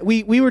is that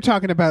we were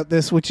talking about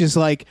this, which is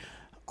like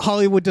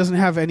Hollywood doesn't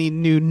have any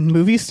new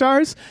movie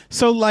stars.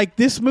 So like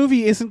this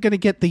movie isn't going to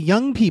get the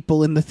young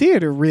people in the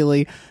theater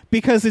really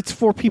because it's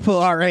for people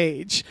our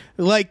age.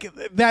 Like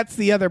that's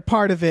the other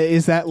part of it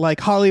is that like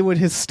Hollywood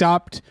has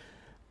stopped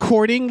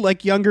courting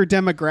like younger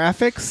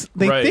demographics.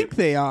 They think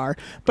they are,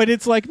 but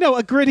it's like, no,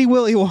 a gritty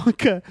Willy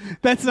Wonka,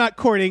 that's not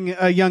courting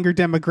a younger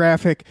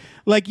demographic.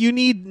 Like you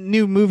need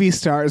new movie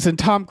stars, and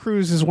Tom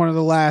Cruise is one of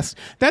the last.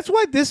 That's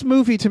why this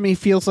movie to me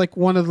feels like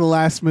one of the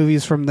last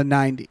movies from the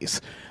 90s.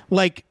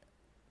 Like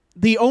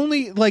the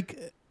only like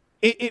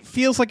it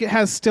feels like it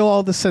has still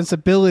all the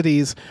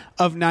sensibilities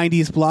of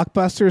 90s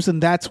blockbusters,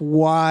 and that's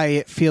why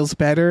it feels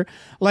better.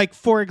 Like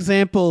for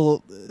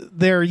example,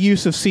 their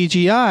use of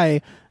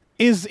CGI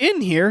is in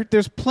here.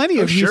 There's plenty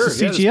of use of CGI.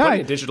 There's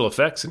plenty of digital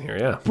effects in here,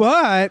 yeah.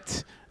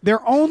 But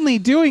they're only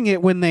doing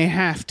it when they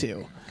have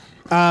to.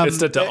 It's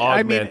to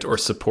augment or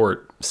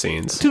support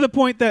scenes. To the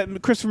point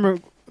that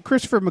Christopher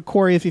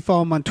McQuarrie, if you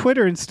follow him on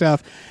Twitter and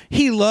stuff,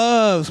 he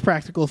loves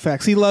practical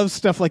effects. He loves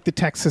stuff like the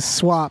Texas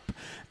swap,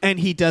 and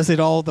he does it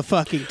all the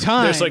fucking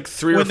time. There's like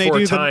 3 or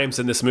 4 times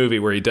in this movie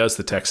where he does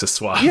the Texas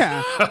swap.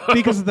 Yeah,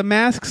 because of the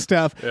mask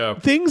stuff. Yeah.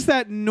 Things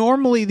that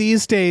normally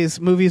these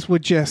days movies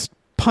would just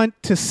punt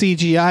to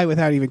CGI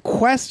without even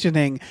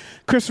questioning.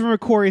 Christopher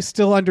McQuarrie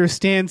still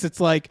understands it's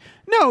like,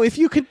 no, if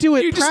you could do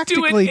it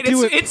practically,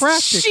 do it practically.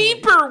 It's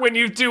cheaper when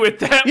you do it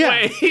that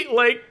way.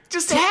 Like,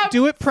 just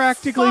do it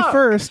practically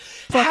first.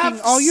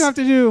 All you have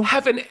to do...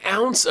 Have an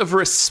ounce of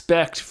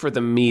respect for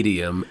the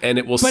medium, and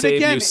it will save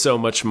you so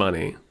much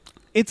money.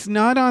 It's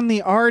not on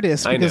the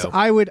artist because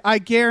I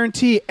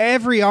guarantee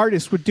every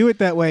artist would do it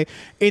that way.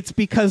 It's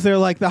because they're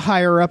like the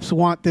higher ups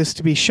want this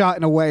to be shot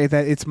in a way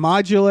that it's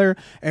modular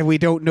and we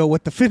don't know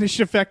what the finished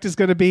effect is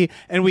going to be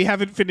and we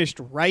haven't finished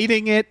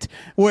writing it,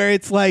 where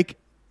it's like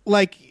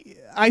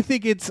I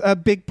think it's a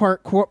big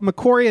part.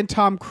 McQuarrie and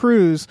Tom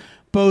Cruise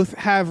both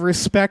have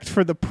respect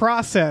for the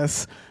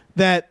process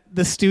that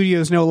the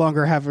studios no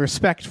longer have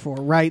respect for,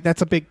 right?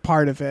 That's a big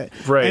part of it.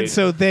 Right. And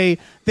so they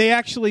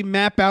actually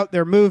map out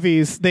their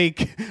movies. They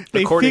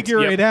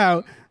figure it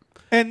out.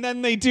 And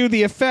then they do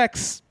the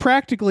effects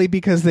practically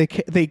because they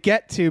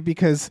get to,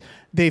 because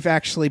they've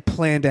actually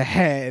planned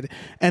ahead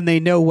and they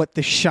know what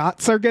the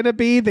shots are going to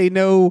be. They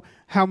know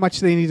how much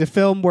they need to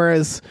film,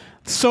 whereas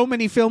so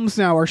many films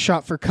now are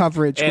shot for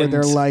coverage where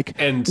they're like,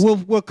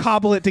 we'll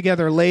cobble it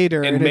together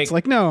later. And it's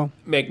like, no.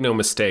 Make no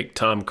mistake,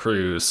 Tom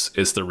Cruise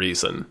is the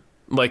reason.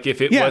 Like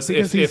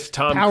if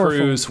Tom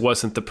Cruise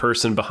wasn't the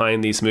person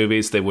behind these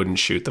movies, they wouldn't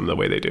shoot them the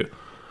way they do.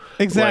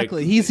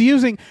 Exactly. Like, he's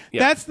using,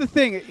 that's the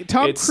thing.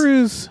 Tom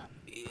Cruise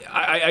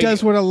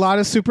does what a lot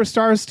of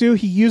superstars do.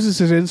 He uses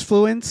his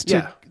influence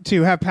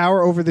to have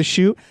power over the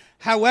shoot.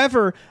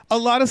 However, a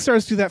lot of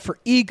stars do that for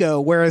ego,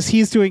 whereas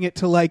he's doing it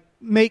to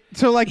make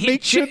sure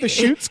the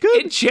shoot's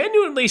good. It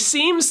genuinely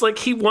seems like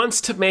he wants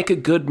to make a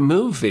good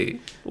movie.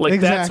 Like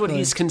that's what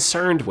he's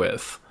concerned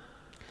with.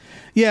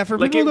 Yeah, for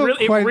like people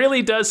it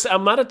really does.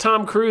 I'm not a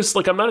Tom Cruise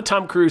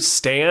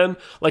stan.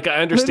 Like I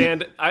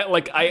understand.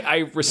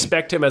 I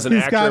respect him as an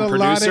actor and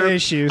producer. Lot of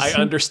issues. I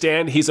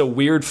understand he's a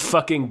weird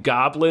fucking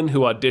goblin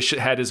who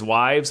had his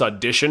wives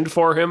auditioned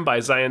for him by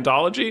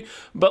Scientology.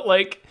 But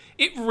like,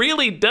 it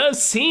really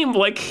does seem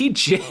like he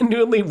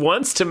genuinely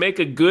wants to make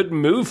a good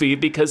movie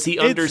because he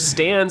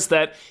understands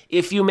that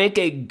if you make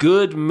a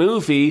good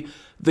movie,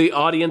 the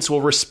audience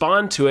will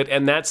respond to it,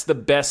 and that's the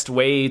best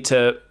way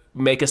to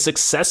make a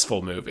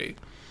successful movie.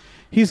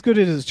 He's good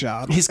at his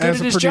job. He's good at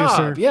his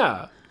job,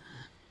 yeah.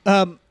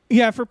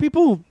 Yeah, for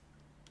people,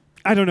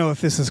 I don't know if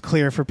this is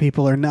clear for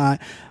people or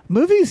not.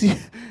 Movies,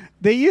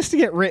 they used to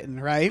get written,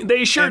 right?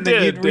 They sure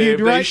did, Dave.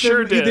 They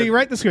sure did. They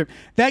write the script.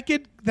 That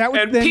would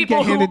and then people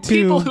get handed to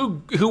people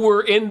who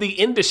were in the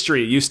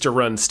industry used to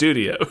run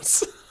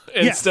studios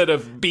instead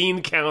of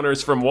bean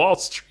counters from Wall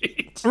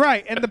Street.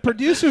 Right, and the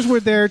producers were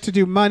there to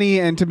do money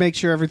and to make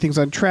sure everything's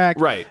on track.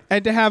 Right.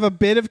 And to have a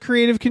bit of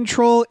creative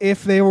control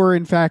if they were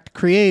in fact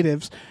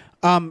creatives.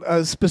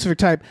 A specific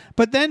type,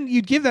 but then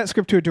you'd give that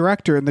script to a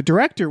director, and the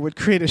director would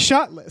create a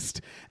shot list,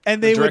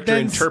 and they would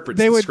then interprets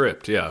the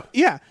script.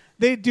 Yeah,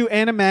 they'd do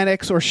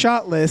animatics or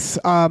shot lists,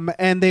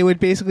 and they would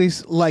basically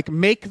like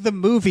make the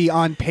movie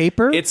on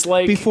paper. It's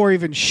like before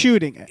even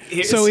shooting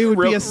it. So it would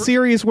be a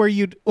series where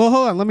you'd. Well,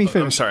 hold on, let me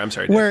finish. I'm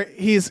sorry. Where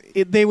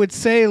they would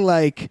say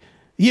like,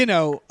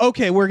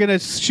 okay, we're going to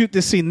shoot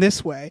this scene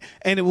this way,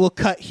 and it will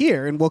cut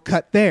here, and we'll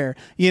cut there.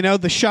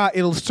 The shot,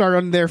 it'll start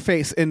on their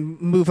face and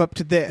move up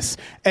to this,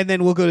 and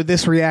then we'll go to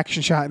this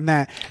reaction shot and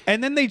that.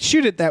 And then they'd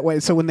shoot it that way.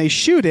 So when they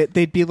shoot it,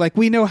 they'd be like,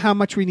 we know how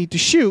much we need to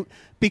shoot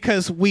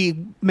because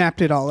we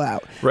mapped it all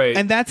out. Right.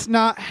 And that's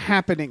not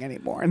happening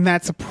anymore, and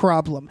that's a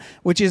problem,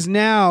 which is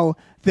now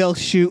they'll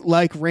shoot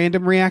like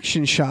random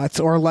reaction shots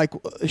or like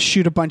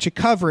shoot a bunch of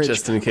coverage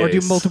just in case. Or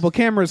do multiple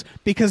cameras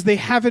because they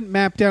haven't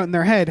mapped out in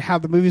their head how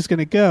the movie's going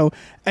to go.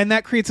 And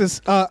that creates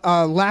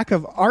a lack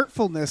of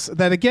artfulness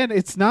that, again,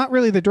 it's not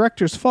really the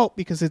director's fault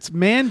because it's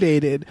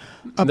mandated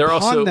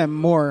upon them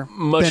more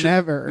than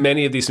ever.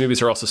 Many of these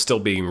movies are also still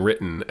being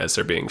written as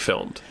they're being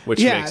filmed,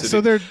 which makes it... So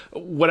they're...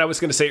 What I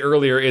was going to say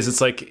earlier is it's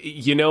like,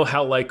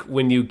 how like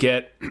when you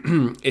get...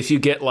 if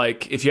you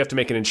have to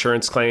make an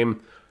insurance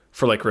claim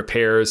for like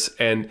repairs,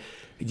 and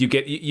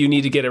you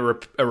need to get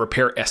a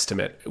repair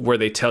estimate where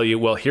they tell you,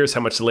 well, here's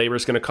how much labor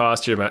is going to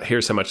cost,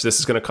 here's how much this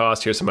is going to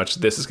cost, here's how much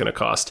this is going to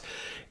cost.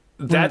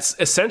 That's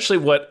essentially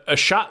what a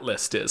shot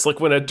list is. Like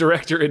when a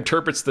director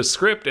interprets the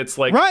script, it's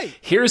like,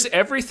 here's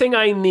everything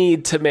I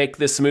need to make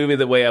this movie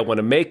the way I want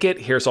to make it.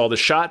 Here's all the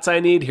shots I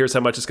need. Here's how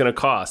much it's going to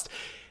cost.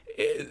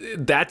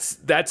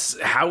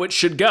 That's how it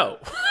should go.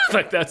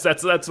 Like that's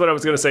what I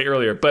was going to say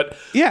earlier. But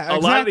a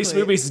lot of these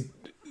movies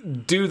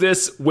do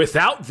this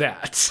without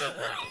that.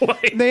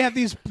 They have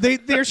these.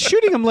 They're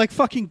shooting them like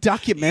fucking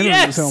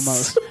documentaries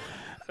almost.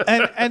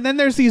 And then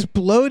there's these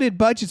bloated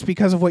budgets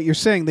because of what you're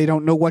saying. They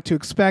don't know what to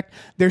expect.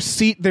 They're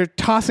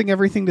tossing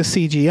everything to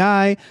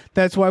CGI.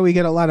 That's why we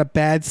get a lot of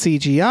bad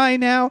CGI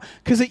now.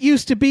 Because it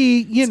used to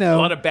be, a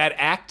lot of bad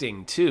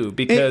acting too.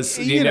 Because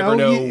you never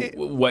know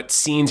what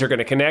scenes are going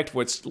to connect,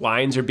 which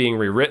lines are being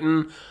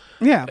rewritten.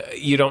 Yeah.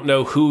 You don't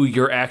know who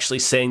you're actually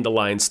saying the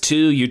lines to.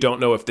 You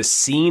don't know if the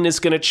scene is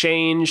going to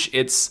change.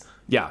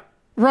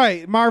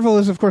 Right. Marvel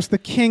is, of course, the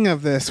king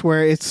of this,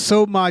 where it's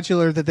so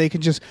modular that they can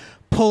just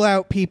pull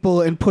out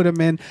people and put them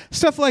in.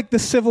 Stuff like the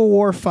Civil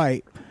War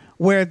fight,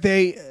 where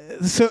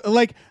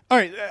all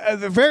right,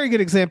 a very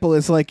good example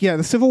is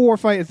the Civil War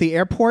fight at the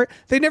airport.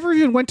 They never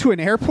even went to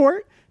an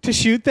airport to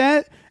shoot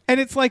that.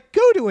 And it's like,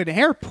 go to an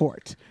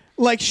airport.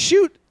 Like,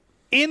 shoot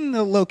in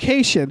the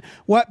location.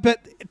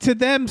 But to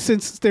them,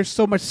 since there's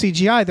so much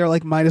CGI, they're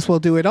like, might as well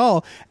do it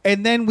all.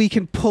 And then we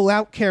can pull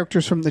out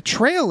characters from the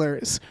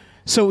trailers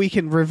so we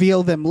can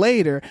reveal them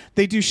later.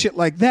 They do shit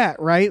like that,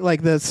 right?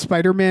 Like the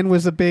Spider-Man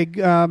was a big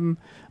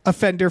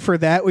offender for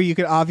that, where you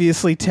could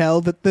obviously tell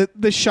that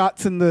the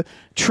shots in the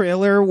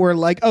trailer were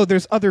like, oh,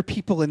 there's other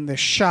people in this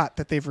shot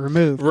that they've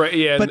removed. Right,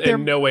 yeah, but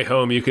in No Way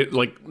Home, you could,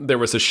 there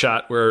was a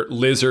shot where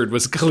Lizard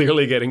was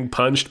clearly getting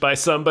punched by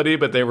somebody,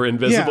 but they were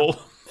invisible.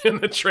 Yeah. In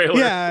the trailer.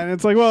 Yeah, and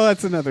it's like, well,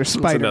 that's another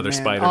Spider-Man.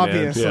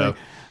 Obviously.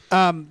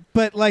 Yeah.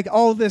 But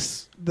all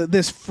this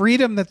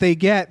freedom that they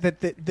get,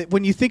 that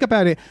when you think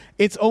about it,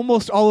 it's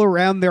almost all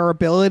around their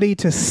ability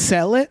to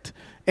sell it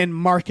and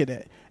market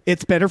it.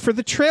 It's better for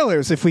the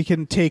trailers if we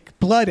can take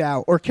blood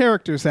out or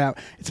characters out.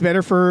 It's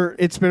better for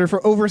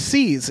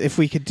overseas if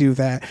we could do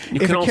that.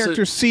 If a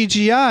character's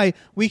CGI,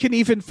 we can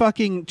even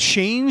fucking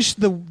change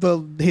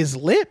his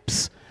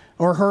lips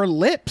or her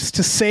lips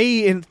to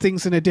say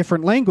things in a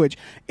different language.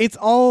 It's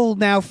all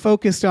now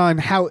focused on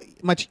how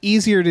much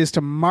easier it is to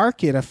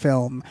market a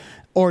film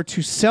or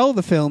to sell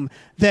the film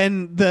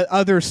than the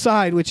other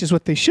side, which is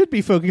what they should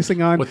be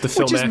focusing on, what the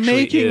film which is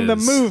making the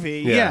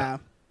movie. Yeah.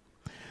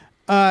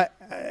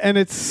 And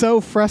it's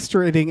so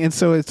frustrating, and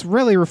so it's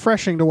really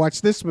refreshing to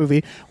watch this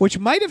movie, which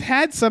might have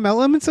had some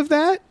elements of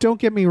that. Don't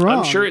get me wrong.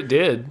 I'm sure it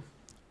did.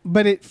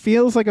 But it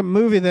feels like a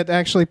movie that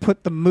actually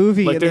put the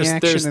movie in the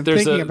action and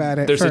thinking about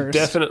it There's first. A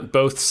definite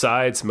both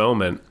sides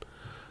moment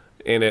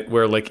in it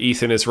where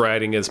Ethan is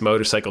riding his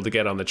motorcycle to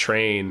get on the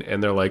train,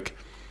 and they're like,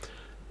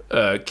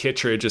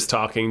 Kittredge is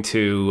talking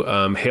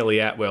to Haley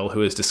Atwell,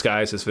 who is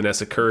disguised as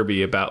Vanessa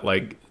Kirby, about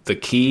the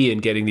key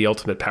and getting the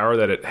ultimate power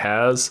that it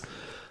has.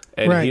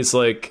 And he's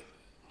like,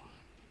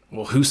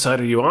 well, whose side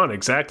are you on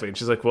exactly? And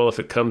she's like, well, if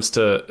it comes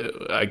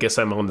to, I guess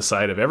I'm on the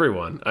side of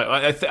everyone.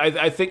 I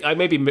think I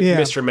may be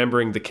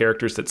misremembering the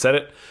characters that said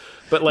it,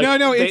 but like,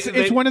 no,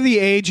 it's one of the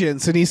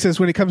agents, and he says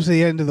when it comes to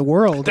the end of the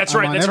world. That's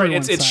right.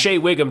 It's Shea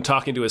Wiggum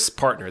talking to his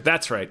partner.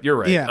 That's right. You're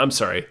right. Yeah. I'm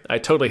sorry. I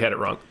totally had it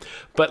wrong.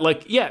 But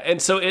like, yeah,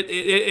 and so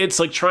it's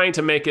like trying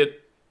to make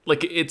it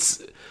like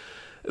it's.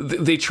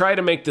 They try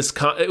to make this.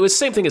 It was the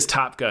same thing as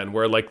Top Gun,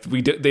 where like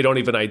they don't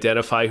even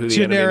identify who the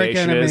Generic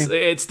enemy nation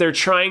is. They're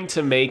trying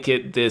to make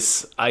it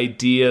this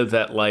idea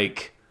that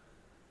like,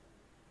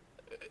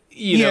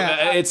 you know,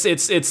 it's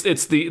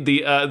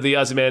the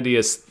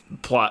Ozymandias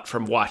plot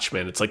from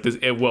Watchmen. It's like this.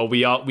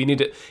 We need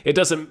to. It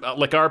doesn't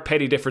like our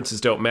petty differences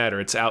don't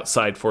matter. It's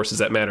outside forces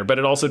that matter. But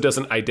it also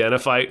doesn't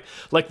identify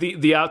like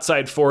the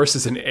outside force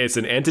is an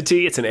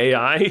entity. It's an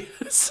AI.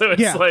 So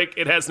it's like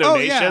it has no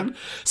nation. Yeah.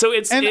 So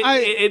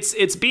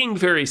it's being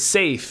very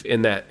safe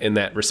in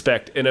that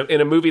respect. In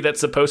a movie that's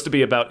supposed to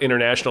be about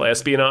international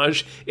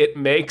espionage, it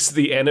makes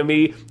the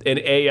enemy an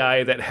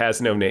AI that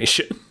has no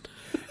nation.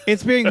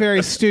 It's being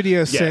very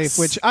studio safe,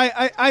 which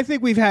I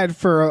think we've had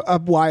for a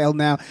while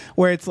now,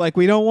 where it's like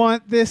we don't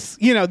want this,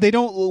 you know, they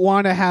don't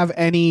want to have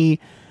any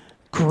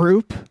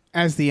group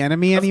as the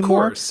enemy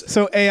anymore. Of course.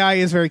 So AI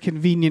is very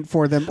convenient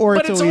for them. Or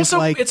but it's always also,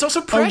 like it's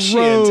also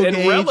prescient and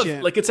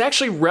relevant. Like it's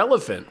actually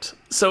relevant.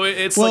 So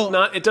it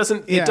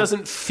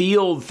doesn't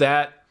feel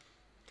that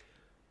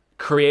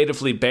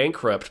creatively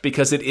bankrupt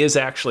because it is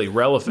actually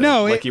relevant,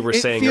 like you were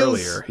saying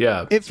earlier.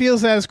 Yeah, it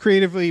feels as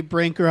creatively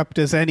bankrupt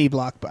as any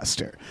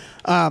blockbuster,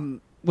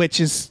 which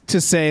is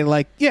to say,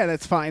 like, yeah,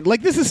 that's fine.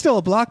 Like, this is still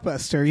a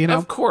blockbuster, you know.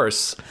 Of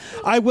course,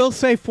 I will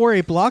say for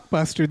a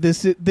blockbuster,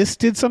 this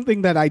did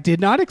something that I did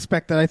not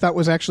expect that I thought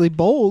was actually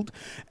bold,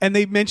 and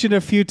they mentioned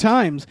a few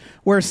times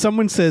where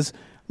someone says,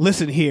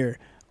 "Listen here."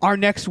 Our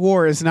next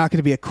war is not going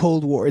to be a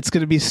Cold War. It's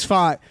going to be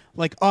fought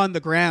like on the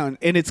ground,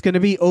 and it's going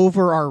to be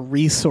over our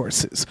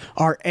resources,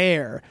 our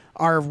air,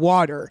 our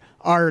water,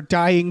 our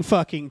dying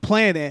fucking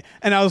planet.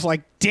 And I was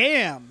like,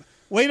 damn,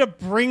 way to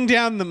bring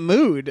down the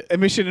mood at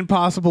Mission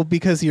Impossible,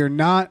 because you're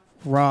not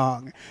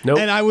wrong. Nope.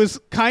 And I was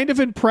kind of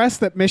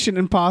impressed that Mission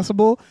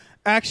Impossible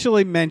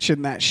actually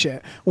mentioned that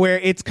shit, where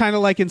it's kind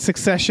of like in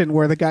Succession,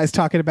 where the guy's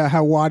talking about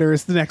how water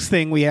is the next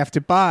thing we have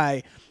to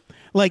buy.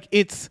 Like,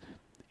 it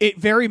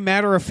very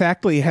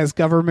matter-of-factly has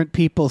government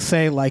people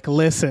say, like,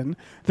 listen,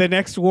 the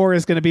next war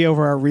is going to be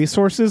over our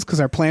resources because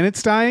our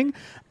planet's dying,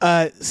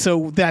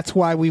 so that's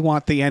why we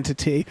want the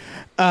entity.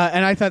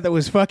 And I thought that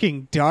was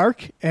fucking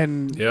dark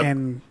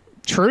and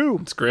true.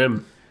 It's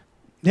grim.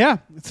 Yeah,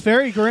 it's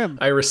very grim.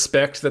 I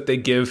respect that they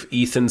give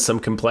Ethan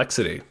some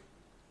complexity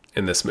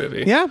in this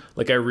movie. Yeah.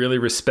 Like, I really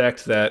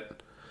respect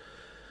that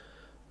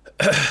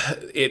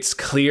it's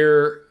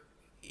clear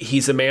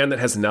he's a man that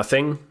has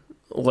nothing.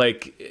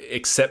 Like,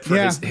 except for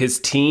his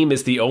team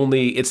is the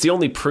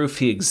only proof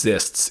he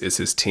exists is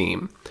his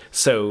team.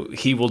 So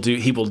he will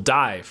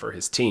die for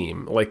his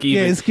team. Like,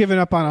 even he's given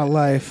up on a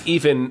life.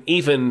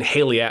 Even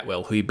Haley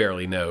Atwell, who he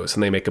barely knows,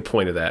 and they make a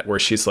point of that, where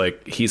he's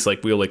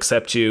like, we'll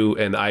accept you,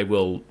 and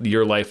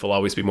your life will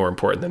always be more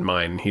important than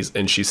mine.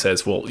 And she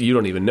says, well, you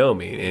don't even know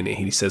me, and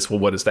he says, well,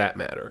 what does that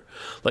matter?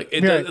 Like,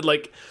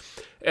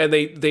 and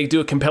they do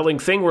a compelling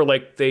thing where,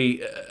 like,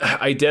 they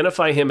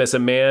identify him as a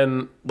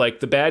man. Like,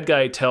 the bad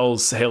guy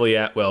tells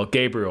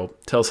Gabriel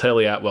tells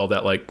Haley Atwell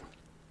that, like,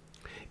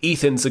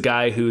 Ethan's a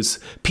guy whose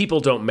people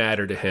don't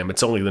matter to him.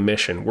 It's only the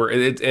mission.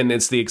 And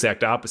it's the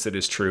exact opposite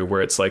is true,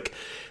 where it's like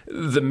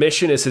the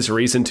mission is his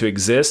reason to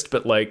exist,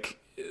 but, like,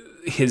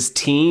 his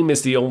team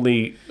is the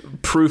only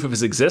proof of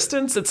his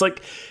existence. It's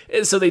like,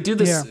 so they do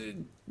this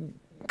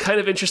kind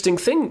of interesting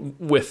thing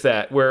with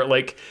that, where,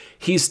 like,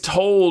 he's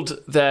told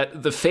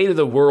that the fate of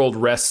the world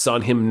rests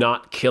on him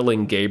not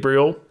killing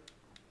Gabriel.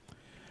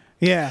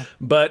 Yeah.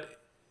 But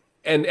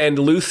and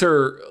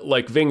Luther,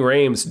 like, Ving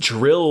Rhames,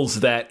 drills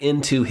that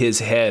into his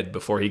head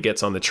before he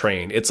gets on the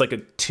train. It's like a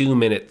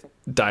 2-minute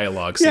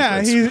dialogue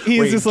sequence. Yeah,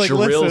 he's just like,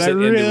 listen, I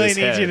really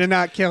need you to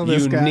not kill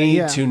this guy.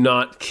 You need to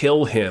not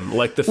kill him.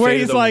 Like, the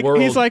fate of the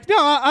world. He's like, no,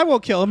 I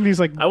won't kill him. And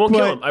he's like, I won't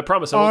kill him. I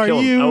promise, I won't kill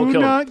him. I won't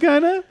kill him. Are you not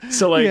gonna?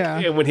 So, like,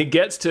 and when he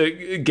gets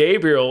to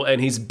Gabriel and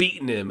he's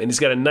beating him and he's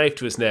got a knife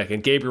to his neck,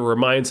 and Gabriel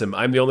reminds him,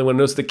 I'm the only one who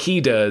knows the key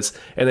does.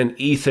 And then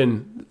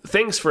Ethan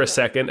thinks for a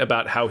second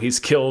about how he's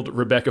killed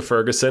Rebecca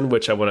Ferguson,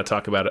 which I want to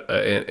talk about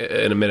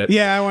in a minute.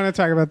 Yeah, I want to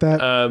talk about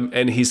that.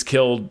 And he's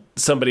killed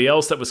somebody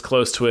else that was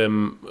close to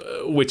him,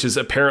 which is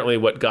apparently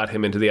what got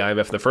him into the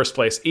IMF in the first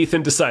place.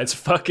 Ethan decides,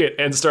 fuck it,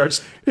 and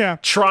starts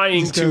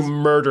trying to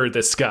murder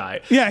this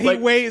guy. Yeah,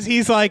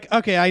 he's like,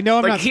 okay, I know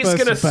I'm not supposed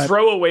to. He's going to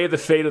throw away the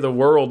fate of the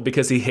world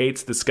because he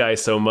hates this guy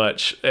so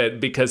much,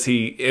 because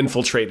he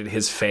infiltrated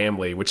his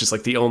family, which is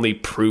like the only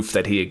proof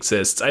that he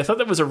exists. I thought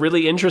that was a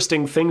really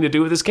interesting thing to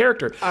do with his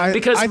character. I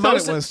thought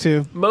it was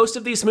too. Most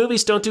of these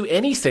movies don't do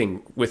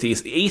anything with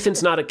Ethan.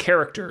 Ethan's not a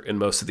character in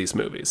most of these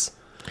movies.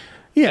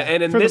 Yeah,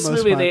 and in this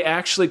movie, they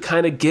actually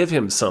kind of give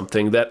him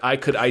something that I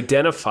could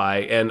identify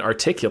and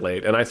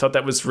articulate, and I thought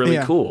that was really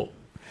cool.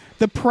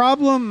 The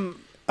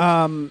problem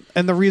And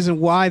the reason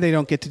why they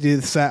don't get to do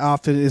this that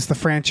often is the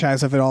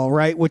franchise of it all,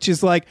 right? Which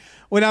is like,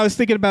 when I was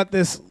thinking about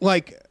this,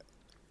 like,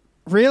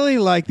 really,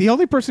 like, the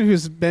only person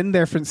who's been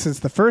there since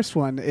the first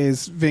one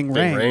is Ving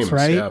Rhames,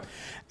 right? Yeah.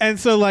 And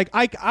so, like,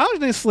 I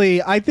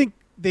think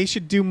they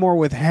should do more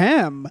with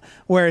him,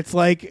 where it's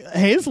like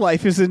his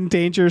life is in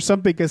danger or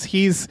something, because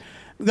he's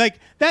like,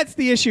 that's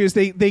the issue, is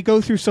they go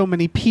through so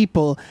many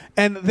people,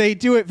 and they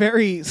do it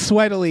very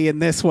sweatily in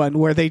this one,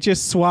 where they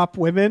just swap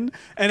women,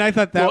 and I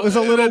thought that was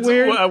a little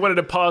weird. I wanted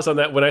to pause on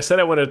that. When I said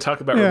I wanted to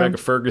talk about Rebecca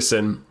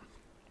Ferguson,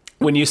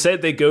 when you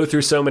said they go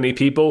through so many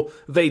people,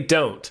 they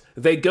don't.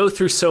 They go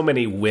through so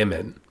many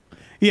women.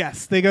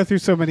 Yes, they go through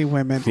so many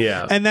women.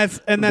 Yeah, and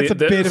that's a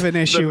bit of an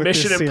issue. The with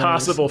Mission this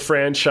Impossible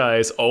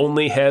franchise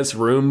only has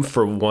room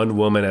for one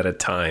woman at a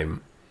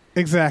time.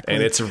 Exactly,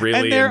 and it's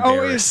really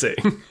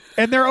embarrassing.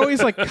 And they're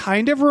always like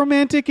kind of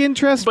romantic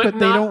interest, but they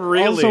don't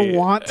really. Also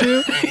want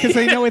to, because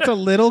they know it's a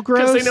little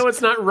gross. Because they know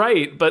it's not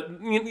right, but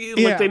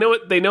like they know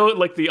it. They know it.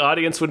 Like the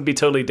audience wouldn't be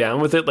totally down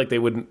with it. Like they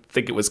wouldn't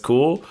think it was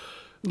cool.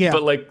 Yeah,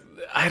 but like,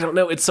 I don't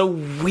know. It's so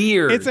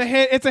weird. It's a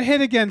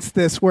hit against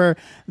this, where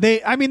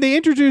they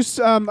introduced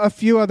a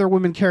few other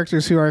women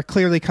characters who are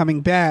clearly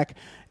coming back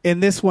in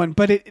this one,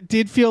 but it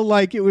did feel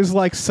like it was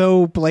like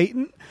so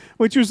blatant,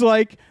 which was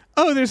like,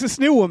 oh, there's this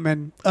new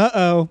woman.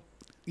 Uh-oh.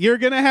 You're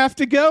going to have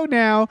to go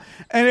now.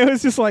 And it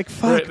was just like,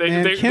 fuck,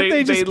 man. Can't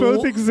they just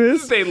both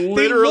exist? They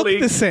literally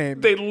look the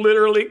same. They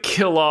literally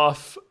kill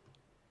off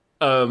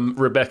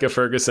Rebecca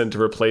Ferguson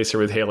to replace her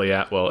with Haley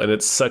Atwell. And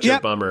it's such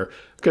a bummer.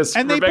 Because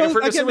Rebecca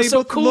Ferguson was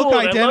so cool. Look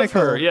and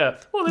identical. I love her. Yeah.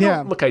 Well, they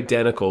don't look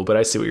identical, but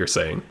I see what you're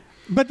saying.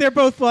 But they're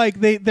both like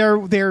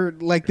they're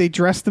like, they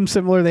dress them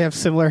similar. They have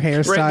similar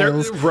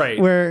hairstyles. Right.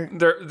 Where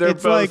they're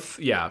both like,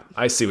 yeah,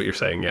 I see what you're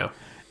saying. Yeah.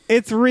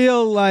 It's a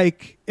real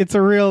like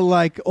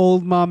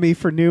old mommy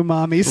for new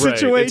mommy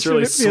situation. Right. It's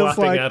really it feels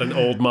swapping like out an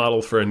old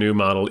model for a new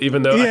model,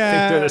 even though I think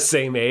they're the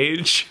same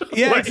age.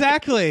 Yeah, like,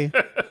 exactly.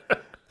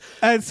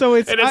 And so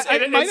it's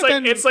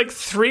like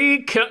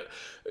three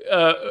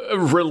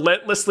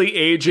relentlessly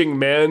aging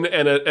men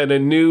and a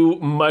new,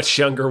 much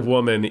younger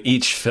woman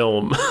each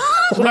film.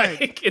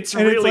 Right. It's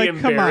and really it's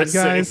like, embarrassing.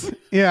 Come on, guys.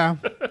 Yeah.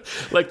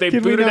 Like they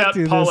booted out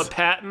Paula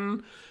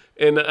Patton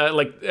and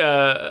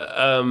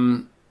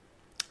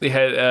they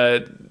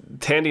had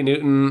Tandy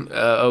Newton.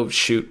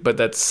 But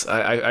that's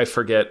I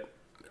forget.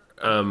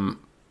 Thandaway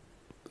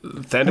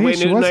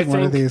Newton. I think.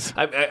 One of these.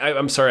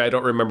 I'm sorry, I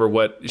don't remember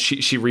what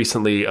she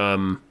recently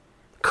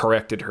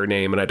corrected her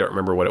name, and I don't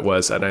remember what it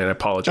was, and I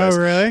apologize.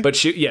 Oh, really? But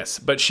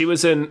she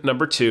was in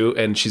number 2,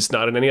 and she's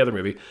not in any other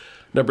movie.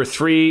 Number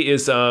 3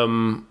 is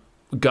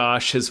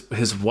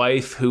his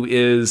wife, who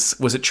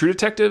was it True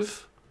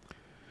Detective?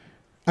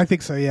 I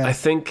think so, yeah. I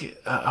think,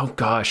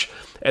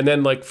 and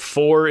then like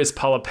 4 is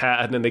Paula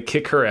Patton, and they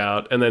kick her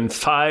out, and then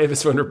 5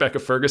 is when Rebecca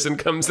Ferguson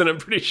comes in, I'm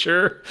pretty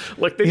sure.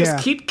 Like, they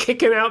just keep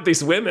kicking out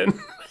these women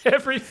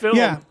every film.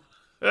 Yeah.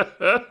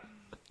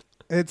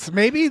 It's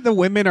maybe the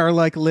women are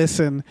like,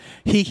 listen,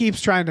 he keeps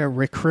trying to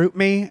recruit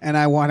me, and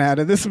I want out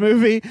of this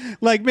movie.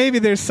 Like, maybe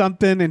there's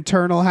something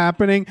internal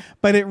happening,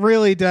 but it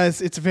really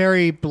does. It's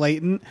very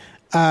blatant,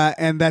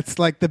 and that's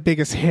like the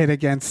biggest hit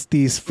against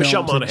these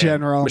films in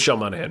general. Michelle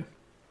Monaghan.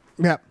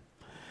 Yep.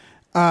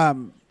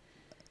 And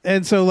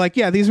so, like,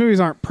 these movies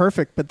aren't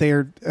perfect, but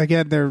they're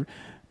in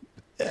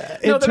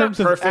terms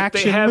of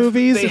action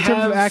movies, in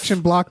terms of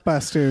action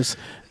blockbusters,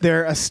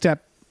 they're a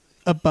step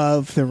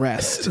above the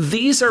rest.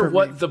 These are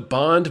what the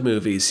Bond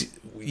movies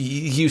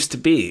used to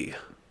be.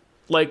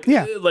 Like,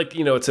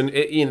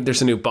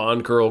 there's a new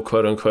Bond girl,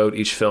 quote unquote,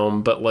 each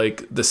film, but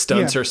like the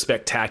stunts are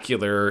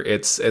spectacular.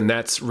 And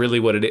that's really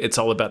what it's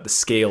all about, the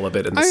scale of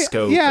it and the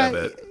scope of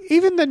it.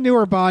 Even the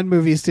newer Bond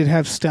movies did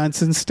have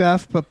stunts and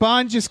stuff, but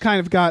Bond just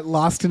kind of got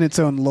lost in its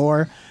own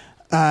lore,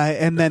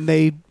 and then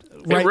they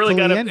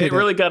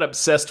really got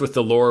obsessed with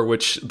the lore,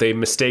 which they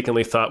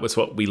mistakenly thought was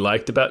what we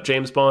liked about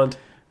James Bond.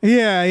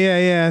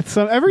 Yeah.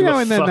 So every now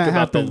and then that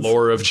happens. The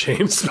lore of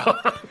James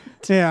Bond.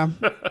 Yeah,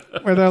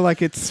 where they're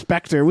like, it's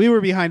Spectre. We were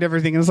behind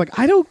everything, and it's like,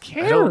 I don't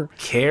care.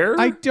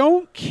 I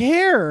don't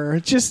care.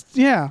 Just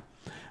I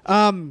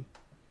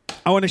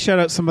want to shout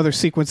out some other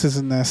sequences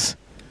in this.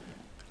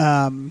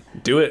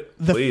 Do it,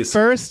 please. The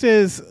first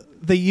is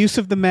the use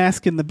of the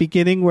mask in the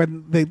beginning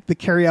when the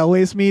Carrie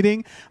Elways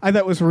meeting. I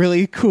thought was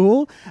really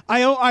cool.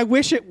 I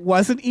wish it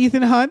wasn't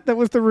Ethan Hunt that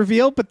was the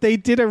reveal, but they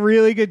did a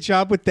really good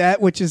job with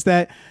that, which is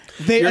that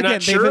You're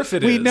not sure if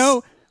it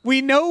is.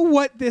 We know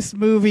what this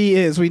movie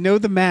is. We know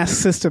the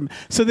mask system.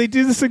 So they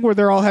do this thing where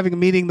they're all having a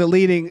meeting, the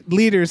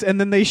leaders, and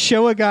then they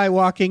show a guy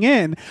walking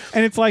in,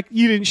 and it's like,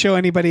 you didn't show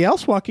anybody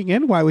else walking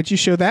in. Why would you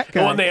show that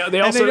guy? Well,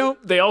 and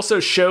they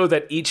also show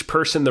that each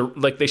person,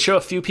 they show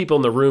a few people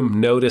in the room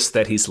notice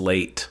that he's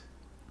late.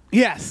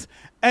 Yes.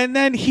 And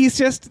then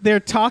they're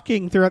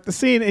talking throughout the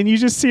scene, and you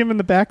just see him in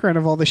the background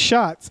of all the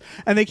shots,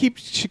 and they keep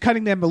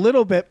cutting them a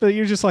little bit, but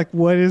you're just like,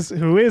 who is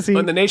he?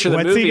 And the nature of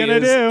the movie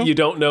is you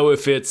don't know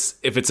if it's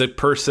a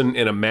person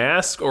in a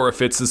mask or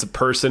if it's a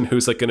person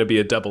who's like going to be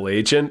a double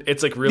agent.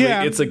 It's like really,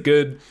 it's a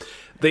good,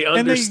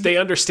 They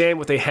understand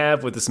what they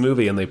have with this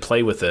movie, and they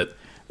play with it.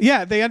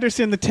 Yeah, they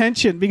understand the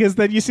tension, because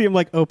then you see him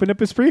like open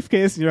up his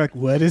briefcase and you're like,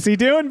 what is he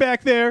doing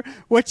back there?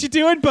 What you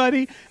doing,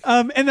 buddy?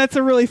 And that's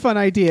a really fun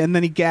idea. And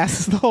then he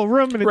gasses the whole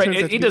room, and it turns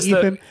out to be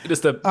Ethan. He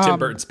does the Tim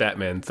Burton's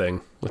Batman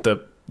thing with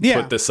the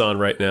put this on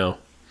right now.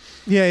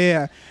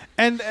 Yeah.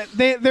 And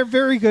they're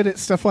very good at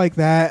stuff like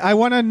that. I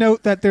want to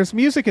note that there's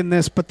music in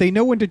this, but they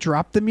know when to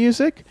drop the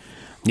music.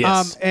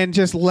 Yes. And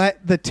just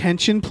let the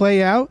tension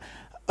play out.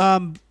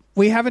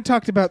 We haven't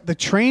talked about the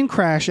train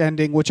crash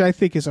ending, which I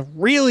think is a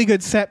really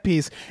good set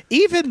piece.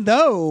 Even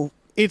though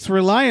it's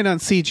reliant on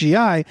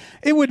CGI,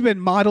 it would have been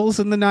models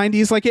in the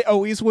 90s like it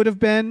always would have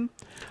been.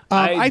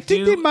 I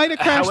think they might have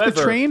crashed the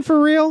train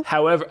for real.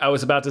 However, I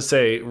was about to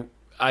say,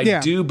 I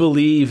do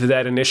believe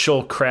that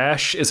initial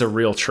crash is a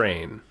real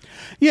train.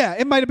 Yeah,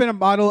 it might have been a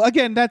model.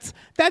 Again, that's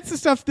the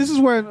stuff. This is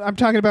where I'm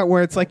talking about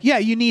where it's like, yeah,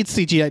 you need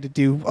CGI to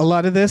do a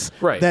lot of this.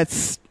 Right.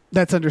 That's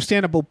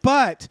understandable.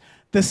 But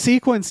the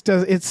sequence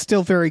it's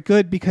still very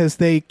good because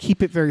they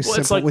keep it very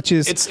simple, which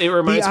is it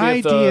reminds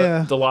me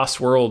of the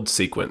Lost World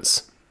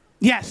sequence.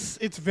 Yes,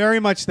 it's very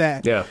much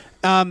that. Yeah.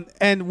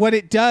 And what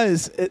it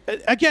does,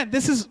 again,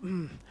 this is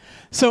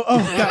so. Oh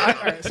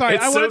God! Sorry,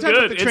 I want to talk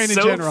about the train in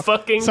general. It's so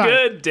fucking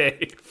good,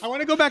 Dave. I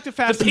want to go back to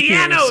Fast and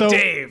Furious. The piano,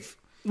 Dave.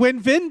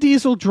 When Vin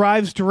Diesel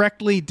drives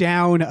directly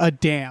down a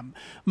dam,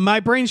 my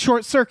brain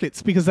short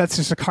circuits because that's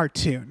just a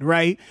cartoon,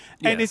 right?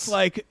 Yes. And it's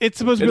like, it's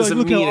supposed to be like,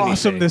 look how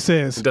awesome this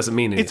is. It doesn't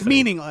mean anything. It's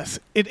meaningless.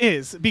 It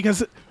is,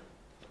 because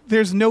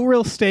there's no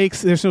real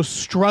stakes. There's no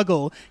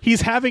struggle.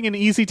 He's having an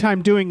easy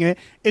time doing it.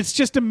 It's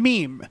just a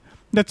meme.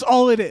 That's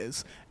all it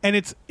is. And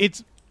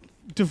it's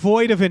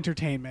devoid of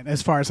entertainment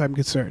as far as I'm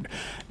concerned.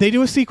 They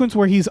do a sequence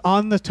where he's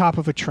on the top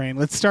of a train.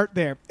 Let's start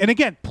there. And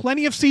again,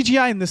 plenty of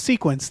CGI in the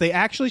sequence. They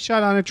actually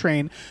shot on a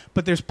train,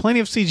 but there's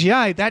plenty of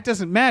CGI. That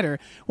doesn't matter.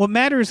 What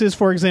matters is,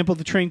 for example,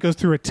 the train goes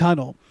through a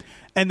tunnel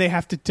and they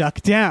have to duck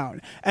down.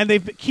 And they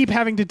keep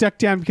having to duck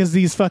down because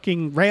these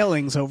fucking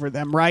railings over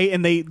them, right?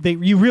 And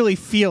you really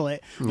feel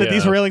it, that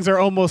these railings are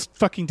almost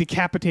fucking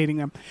decapitating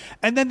them.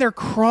 And then they're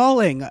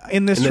crawling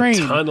in this train.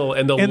 In the tunnel.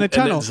 And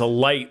there's the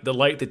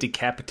light that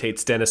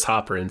decapitates Dennis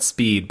Hopper in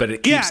Speed, but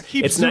it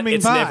keeps zooming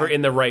by. Never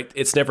in the right,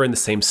 it's never in the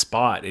same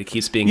spot. It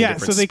keeps being in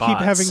different spots. So they keep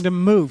having to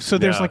move. So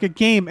there's like a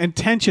game and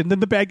tension. Then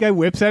the bad guy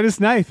whips out his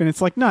knife and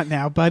it's like, not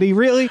now, buddy,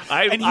 really?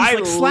 And he's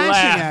like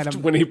slashing at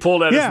him. When he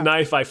pulled out his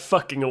knife, I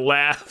fucking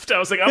laughed. I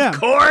was like, of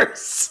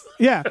course.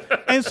 Yeah.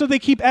 And so they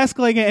keep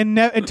escalating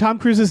it, and Tom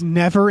Cruise is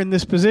never in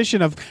this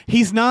position of,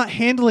 he's not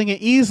handling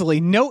it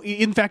easily. No,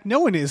 in fact,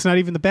 no one is, not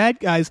even the bad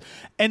guys.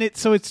 And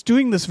it's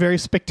doing this very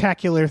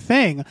spectacular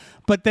thing,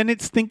 but then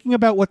it's thinking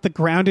about what the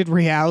grounded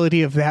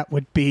reality of that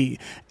would be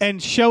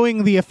and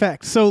showing the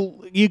effects.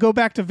 So you go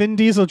back to Vin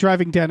Diesel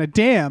driving down a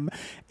dam.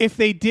 If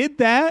they did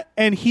that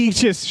and he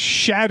just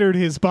shattered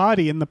his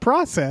body in the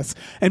process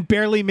and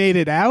barely made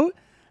it out,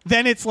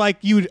 then it's like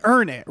you'd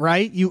earn it,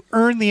 right? You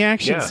earn the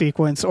action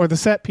sequence or the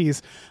set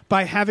piece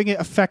by having it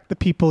affect the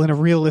people in a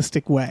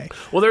realistic way.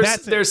 Well,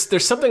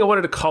 there's something I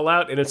wanted to call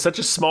out, and it's such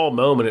a small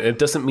moment, and it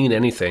doesn't mean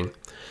anything.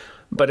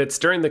 But it's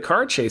during the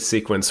car chase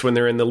sequence when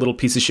they're in the little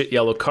piece of shit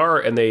yellow car,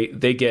 and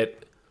they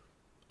get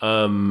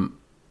T-boned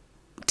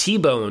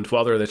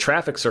while they're in the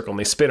traffic circle, and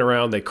they spin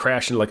around, they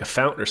crash into like a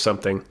fountain or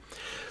something.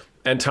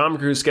 And Tom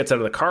Cruise gets out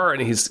of the car,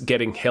 and he's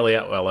getting Haley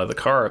Atwell out of the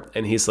car,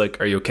 and he's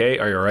like, "Are you okay?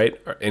 Are you all right?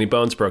 Any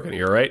bones broken? Are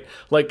you all right?"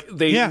 Like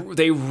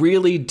they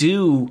really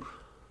do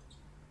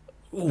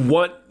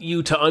want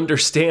you to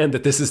understand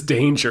that this is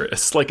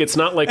dangerous. Like it's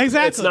not like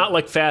it's not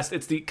like Fast.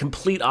 It's the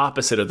complete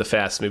opposite of the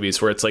Fast movies,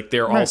 where it's like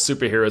they're all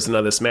superheroes and none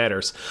of this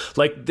matters.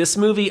 Like this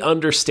movie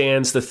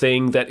understands the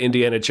thing that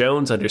Indiana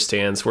Jones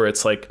understands, where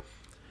it's like,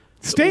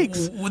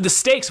 stakes. The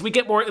stakes. We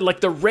get more like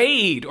The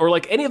Raid or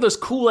like any of those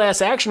cool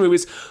ass action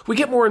movies. We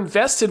get more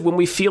invested when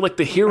we feel like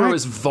the hero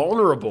is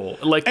vulnerable.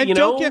 Like, and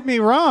don't get me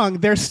wrong,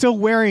 they're still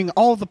wearing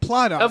all the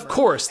plot armor. Of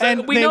course,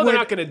 and we know they're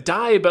not going to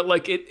die, but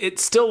like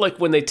it's still like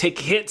when they take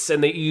hits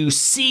and you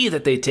see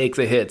that they take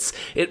the hits,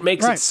 it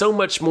makes it so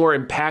much more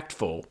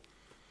impactful.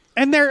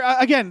 And they're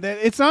again,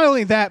 it's not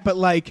only that, but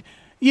like,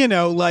 you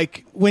know,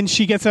 like when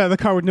she gets out of the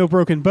car with no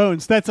broken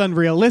bones, that's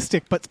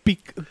unrealistic. But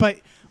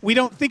we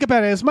don't think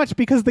about it as much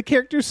because the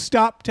characters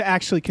stop to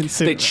actually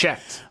consider. They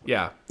checked,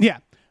 yeah.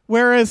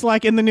 Whereas,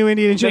 like in the new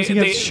Indiana Jones, he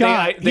gets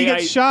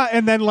shot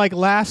and then like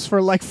lasts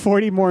for like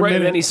 40 more minutes,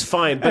 and then he's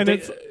fine. But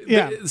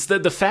it's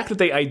the fact that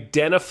they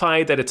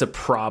identify that it's a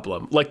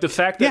problem, like the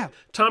fact that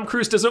Tom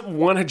Cruise doesn't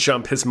want to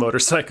jump his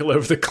motorcycle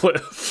over the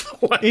cliff.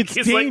 Like, it's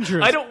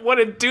dangerous. Like, I don't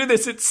want to do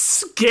this. It's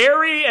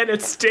scary and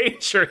it's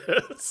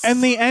dangerous.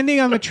 And the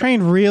ending on the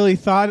train really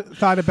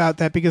thought about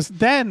that, because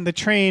then the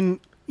train.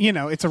 You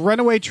know, it's a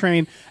runaway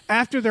train.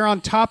 After they're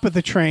on top of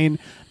the train,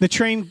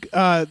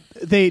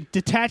 they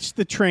detach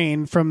the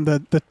train from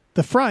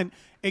the front.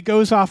 It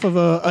goes off of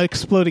an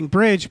exploding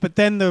bridge, but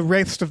then the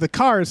rest of the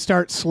cars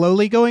start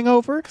slowly going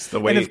over.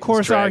 And of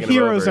course, our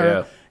heroes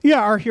are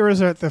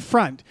at the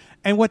front.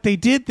 And what they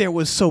did there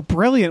was so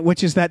brilliant,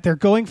 which is that they're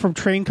going from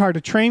train car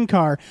to train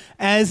car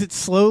as it's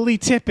slowly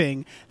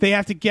tipping. They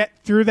have to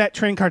get through that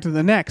train car to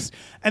the next.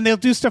 And they'll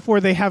do stuff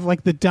where they have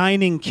like the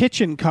dining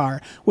kitchen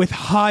car with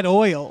hot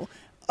oil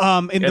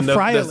in the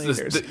fryer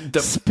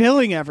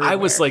spilling everywhere. I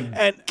was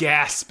like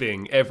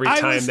gasping every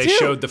time they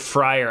showed the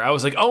fryer. I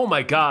was like, "Oh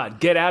my god,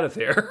 get out of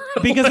there!"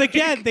 Because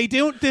again, they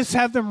don't just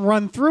have them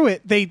run through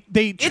it. They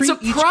treat it's a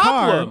each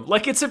problem. car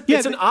Like it's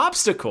an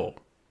obstacle.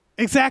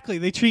 Exactly.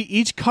 They treat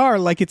each car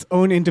like its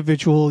own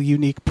individual,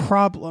 unique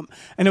problem.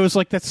 And it was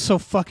like, that's so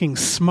fucking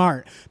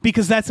smart,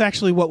 because that's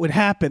actually what would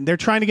happen. They're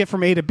trying to get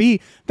from A to B.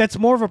 That's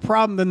more of a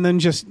problem than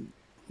just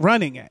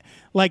running it.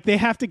 Like, they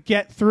have to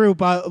get through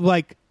by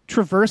like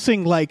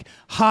traversing like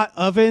hot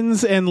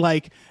ovens and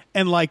like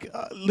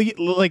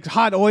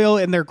hot oil,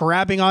 and they're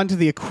grabbing onto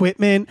the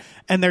equipment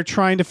and they're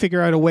trying to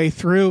figure out a way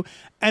through.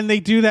 And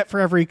they do that for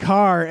every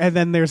car. And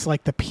then there's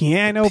like the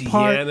piano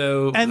part. And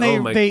oh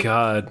my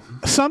god!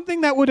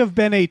 Something that would have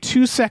been a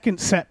 2-second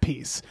set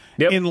piece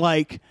in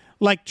like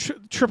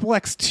Triple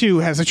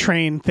X2 has a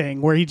train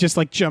thing where he just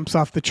like jumps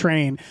off the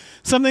train.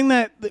 Something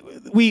that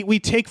we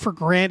take for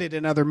granted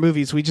in other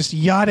movies. We just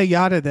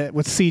yada that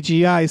with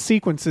CGI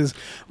sequences.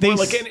 They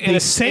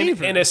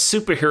savor. In a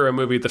superhero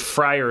movie, the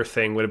fryer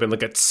thing would have been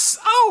like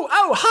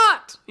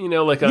hot,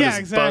 like on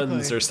his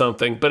buns or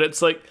something. But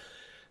it's like,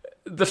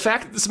 the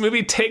fact that this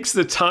movie takes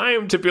the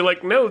time to be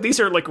like, no, these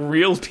are like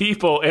real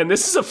people, and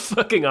this is a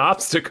fucking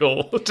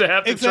obstacle to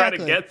have to try to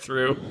get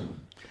through.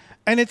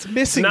 And it's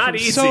missing from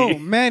so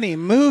many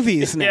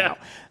movies now.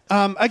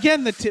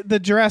 Again, the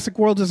Jurassic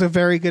World is a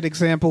very good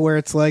example where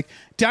it's like,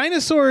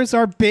 dinosaurs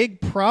are big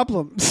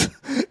problems.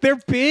 They're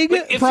big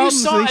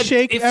problems. They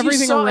shake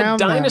everything around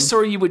them. If you saw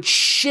a dinosaur, you would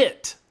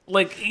shit.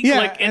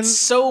 It's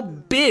so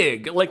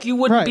big. Like, you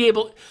wouldn't be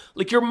able...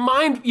 Like, your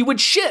mind... You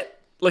would shit.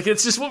 Like,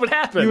 it's just what would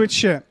happen. You would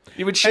shit.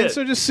 And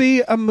so to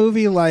see a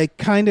movie like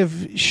kind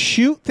of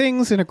shoot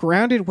things in a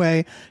grounded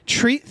way,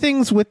 treat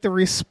things with the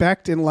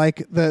respect and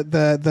like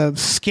the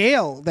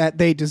scale that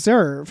they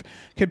deserve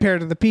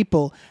compared to the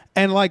people,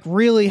 and like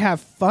really have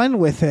fun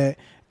with it,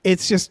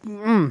 it's just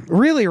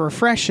really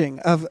refreshing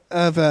of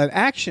an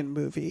action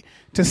movie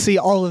to see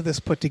all of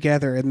this put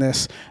together in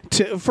this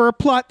for a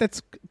plot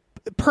that's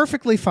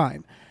perfectly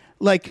fine.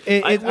 Like,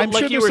 I'm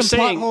sure there's some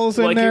plot holes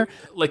in there.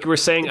 Like you were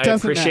saying, I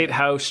appreciate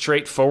how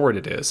straightforward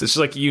it is. It's just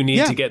like, you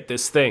need to get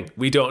this thing.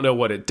 We don't know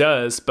what it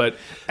does, but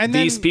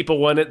these people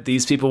want it,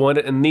 these people want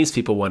it, and these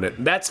people want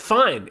it. That's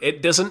fine.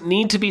 It doesn't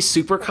need to be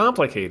super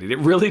complicated. It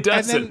really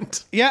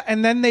doesn't.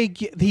 And then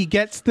he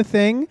gets the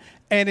thing,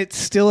 and it's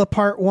still a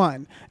part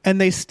one.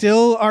 And they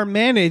still are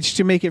managed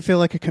to make it feel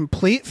like a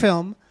complete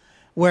film,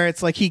 where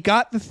it's like, he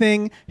got the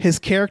thing, his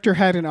character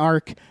had an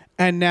arc,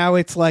 and now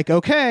it's like,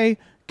 okay,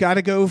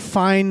 gotta go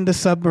find the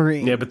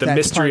submarine. Yeah, but the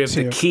mystery of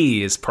the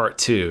key is part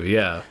 2.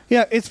 Yeah,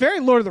 it's very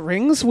Lord of the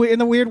Rings in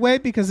a weird way,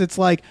 because it's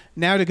like,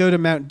 now to go to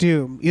Mount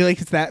Doom.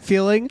 It's that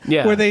feeling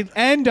where they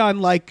end on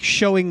like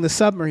showing the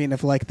submarine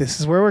of like, this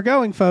is where we're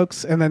going,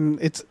 folks, and then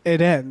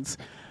it ends.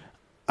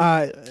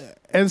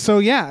 And so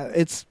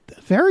it's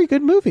a very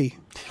good movie.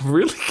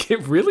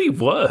 It really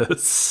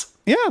was.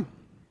 Yeah.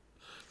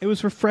 It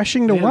was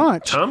refreshing to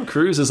watch. Tom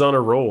Cruise is on a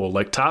roll.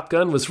 Like, Top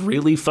Gun was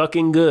really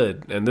fucking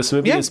good, and this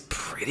movie is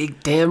pretty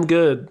damn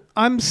good.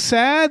 I'm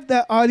sad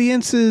that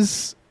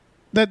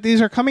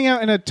these are coming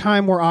out in a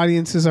time where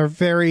audiences are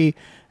very,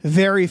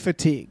 very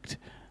fatigued.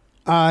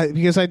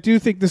 Because I do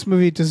think this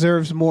movie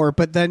deserves more,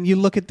 but then you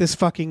look at this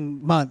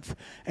fucking month,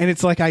 and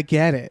it's like, I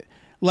get it.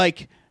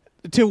 Like,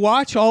 to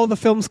watch all the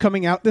films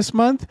coming out this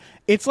month,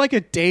 it's like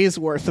a day's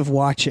worth of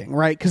watching,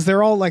 right? Because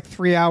they're all like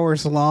 3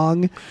 hours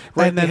long.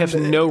 Right, and they have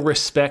no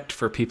respect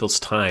for people's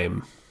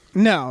time.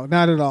 No,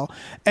 not at all.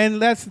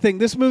 And that's the thing.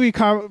 This movie,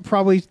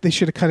 probably they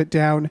should have cut it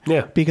down.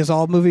 Yeah. Because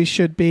all movies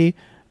should be.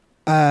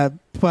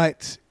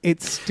 But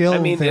it's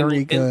still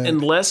very good.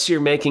 Unless you're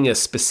making a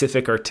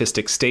specific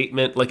artistic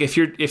statement, like if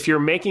you're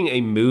making a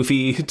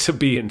movie to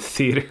be in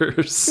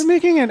theaters, you're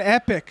making an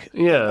epic.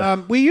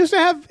 Yeah, we used to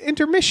have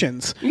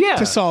intermissions.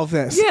 To solve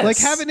this. Yes. Like,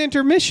 have an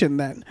intermission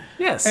then.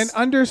 Yes, and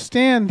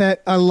understand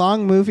that a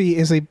long movie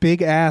is a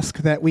big ask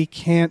that we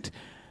can't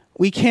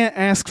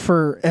ask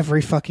for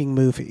every fucking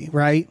movie,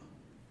 right?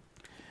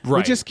 Right,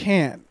 we just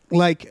can't.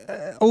 Like,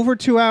 over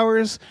 2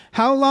 hours.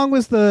 How long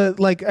was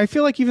I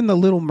feel like even the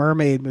Little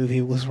Mermaid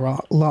movie was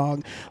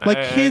long.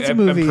 Like, kids'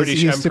 movies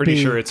I'm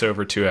pretty sure it's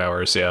over 2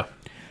 hours, yeah.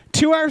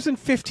 2 hours and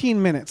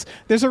 15 minutes.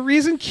 There's a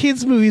reason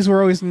kids' movies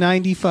were always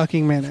 90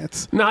 fucking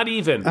minutes. Not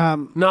even.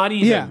 Not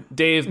even. Yeah,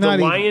 Dave, The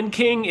Lion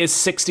King is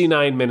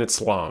 69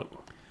 minutes long.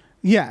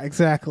 Yeah,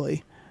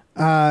 exactly.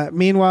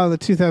 Meanwhile, the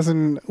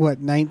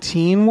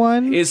 2019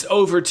 one is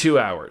over 2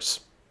 hours.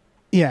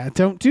 Yeah,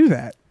 don't do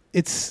that.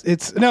 It's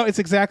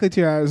exactly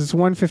 2 hours. It's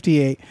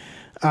 1:58.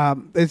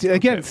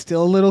 It's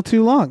still a little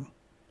too long.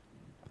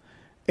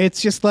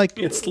 It's just like,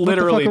 it's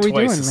literally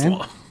twice as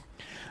long.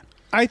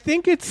 I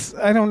think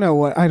I don't know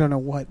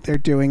what they're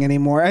doing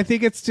anymore. I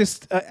think it's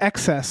just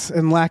excess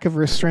and lack of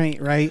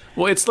restraint, right?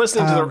 Well, it's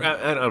listening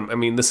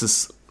to this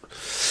is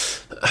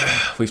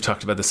we've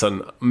talked about this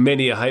on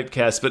many a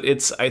Hypecast, but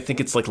I think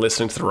it's like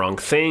listening to the wrong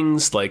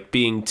things, like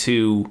being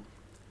too.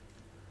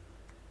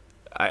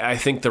 I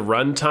think the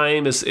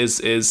runtime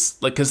is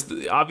like, because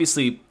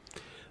obviously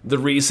the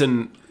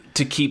reason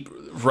to keep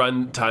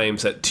run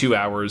times at 2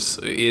 hours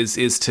is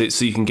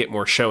so you can get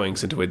more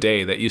showings into a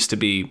day. That used to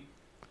be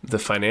the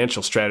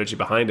financial strategy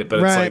behind it,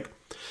 but Right. it's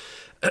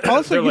like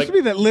Also, it used to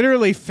be that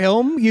literally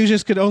film, you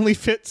just could only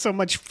fit so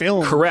much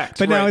film. correct,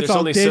 But now right. it's all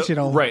only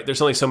digital. right,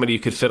 there's only so many you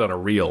could fit on a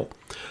reel.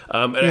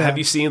 And have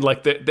you seen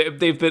like they've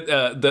been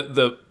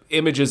the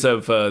images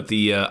of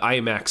the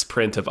IMAX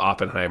print of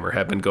Oppenheimer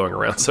have been going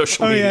around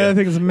social media. Oh yeah, I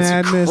think it's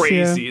madness. It's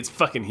crazy. Yeah. It's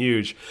fucking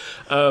huge.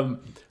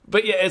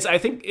 But yeah, I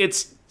think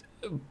it's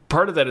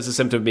part of that is a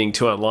symptom of being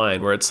too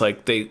online, where it's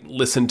like they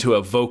listen to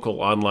a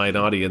vocal online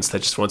audience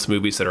that just wants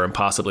movies that are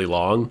impossibly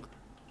long.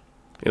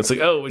 And it's like,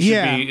 oh, it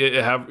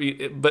should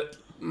be but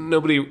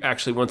nobody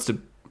actually wants to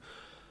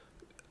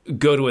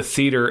go to a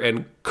theater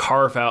and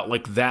carve out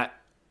like that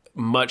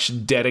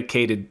much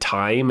dedicated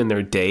time in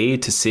their day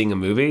to seeing a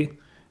movie.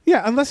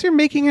 Yeah, unless you're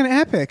making an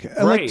epic.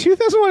 Right. Like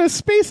 2001: A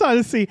Space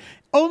Odyssey,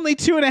 only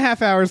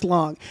 2.5 hours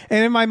long.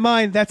 And in my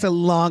mind, that's a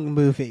long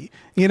movie.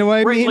 You know what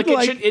I mean?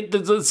 Like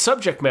the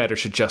subject matter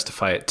should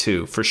justify it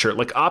too, for sure.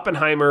 Like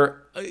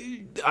Oppenheimer,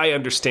 I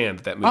understand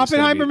that movie.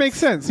 Oppenheimer makes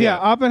sense. Yeah,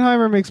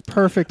 Oppenheimer makes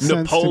perfect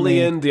sense.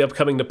 Napoleon, the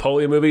upcoming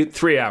Napoleon movie,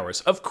 3 hours.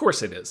 Of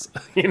course it is.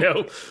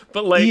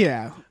 But like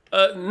Yeah.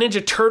 a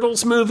Ninja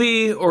Turtles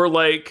movie, or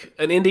like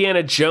an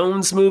Indiana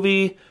Jones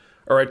movie,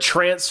 or a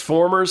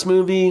Transformers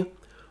movie,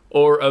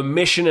 or a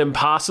Mission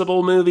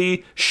Impossible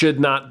movie should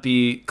not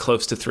be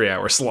close to 3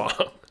 hours long.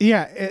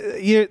 Yeah,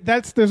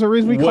 there's a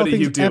reason we call What are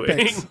things you doing?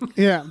 epics.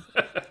 Yeah.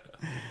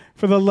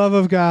 For the love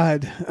of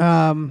God.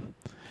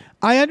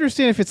 I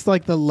understand if it's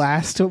like the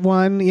last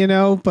one,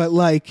 but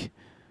like,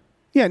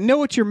 yeah, know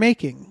what you're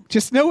making.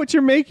 Just know what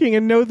you're making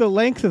and know the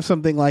length of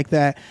something like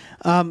that.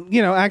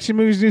 Action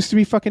movies used to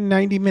be fucking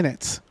 90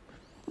 minutes.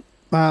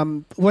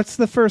 What's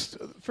the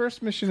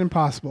first Mission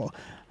Impossible?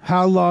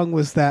 How long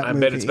was that movie? I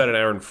bet it's about an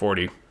hour and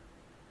 40.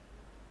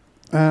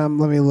 Let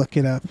me look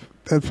it up.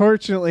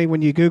 Unfortunately,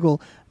 when you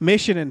Google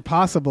Mission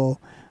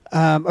Impossible,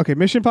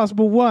 Mission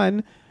Impossible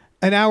 1,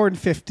 an hour and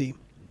 50.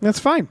 That's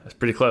fine. That's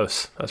pretty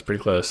close.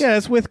 Yeah,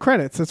 it's with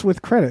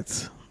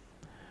credits.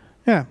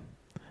 Yeah.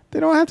 They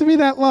don't have to be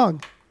that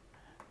long.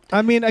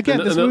 I mean,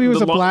 again, this movie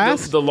was a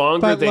blast. The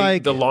longer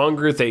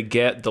they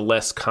get, the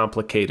less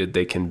complicated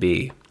they can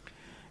be.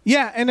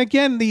 Yeah, and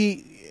again,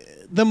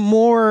 the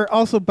more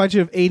also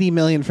budget of $80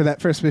 million for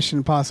that first Mission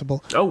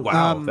Impossible. Oh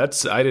wow,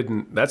 that's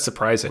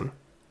surprising.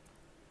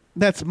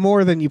 That's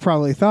more than you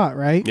probably thought,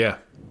 right? Yeah,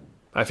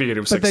 I figured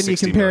it was but like then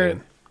 60 you compare million.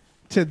 it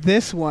to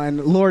this one,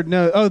 Lord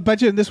knows. Oh, the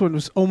budget in this one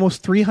was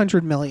almost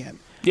 $300 million.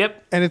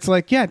 Yep. And it's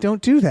like, yeah,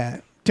 don't do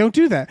that. Don't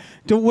do that.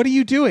 What are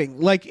you doing?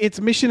 Like,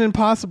 it's Mission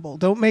Impossible.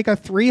 Don't make a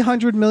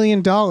 $300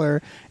 million.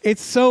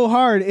 It's so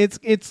hard. It's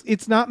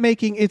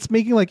making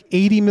like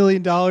 $80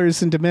 million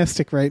in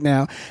domestic right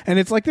now. And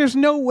it's like, there's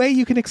no way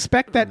you can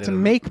expect that to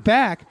make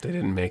back They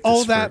didn't make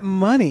all that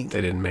money.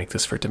 They didn't make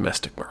this for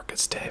domestic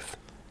markets, Dave.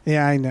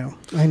 Yeah, I know.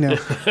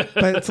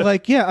 But it's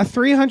like, yeah, a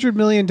 $300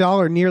 million,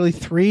 nearly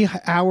 3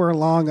 hour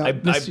long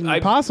Mission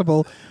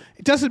Impossible.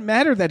 It doesn't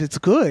matter that it's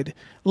good.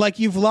 Like,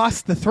 you've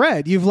lost the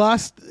thread.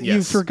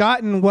 You've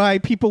forgotten why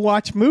people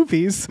watch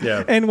movies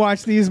and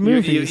watch these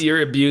movies.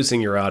 You're abusing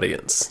your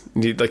audience.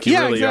 You really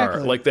exactly. are.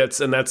 Like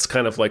that's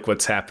kind of like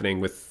what's happening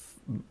with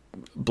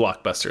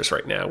blockbusters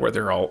right now, where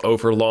they're all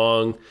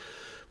overlong,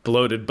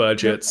 bloated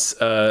budgets.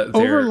 They're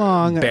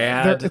overlong,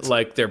 bad.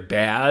 They're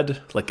bad,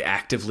 like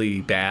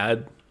actively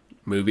bad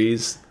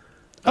movies.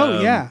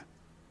 Yeah.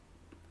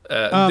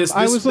 This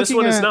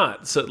one is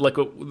not. So, like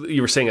what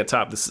you were saying at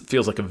top, this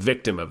feels like a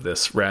victim of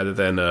this rather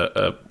than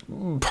a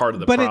part of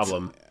the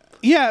problem.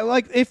 Yeah,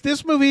 like if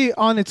this movie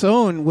on its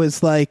own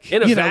was like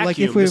in a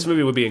vacuum, this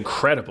movie would be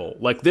incredible.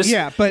 Like this,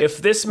 but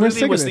if this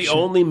movie was the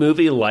only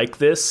movie like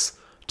this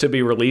to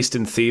be released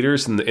in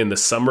theaters in the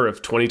summer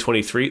of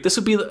 2023, this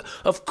would be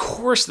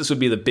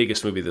the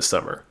biggest movie this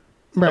summer.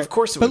 Right. Of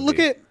course, it would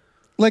be.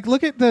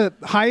 Look at the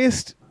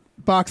highest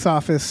box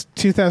office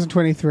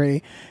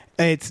 2023.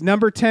 It's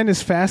number 10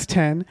 is Fast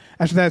 10.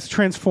 After that's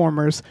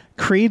Transformers,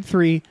 Creed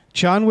 3,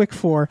 John Wick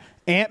 4,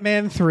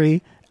 Ant-Man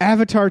 3,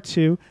 Avatar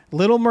 2,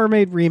 Little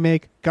Mermaid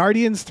Remake,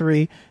 Guardians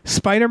 3,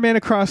 Spider-Man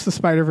Across the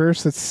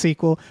Spider-Verse, that's the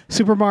sequel,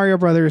 Super Mario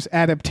Brothers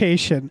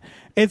adaptation.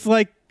 It's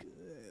like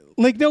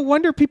no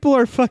wonder people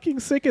are fucking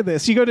sick of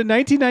this. You go to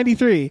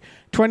 1993,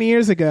 20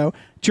 years ago,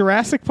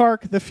 Jurassic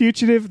Park, The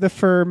Fugitive, The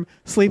Firm,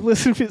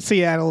 Sleepless in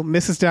Seattle,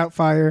 Mrs.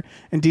 Doubtfire,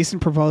 and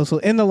Decent Proposal,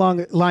 In the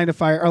Long Line of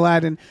Fire,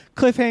 Aladdin,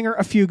 Cliffhanger,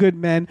 A Few Good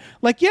Men.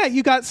 Like, yeah,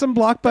 you got some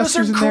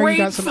blockbusters in there. You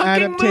got some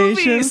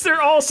adaptations. Movies.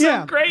 They're all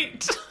so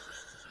great.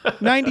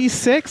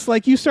 96,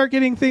 like you start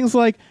getting things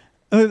like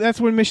that's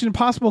when Mission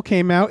Impossible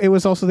came out. It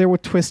was also there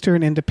with Twister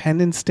and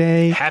Independence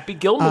Day. Happy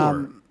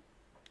Gilmore.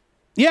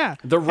 Yeah.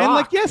 The Rock. And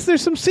like, yes,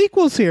 there's some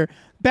sequels here.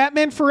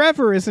 Batman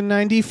Forever is in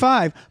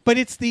 95, but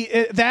it's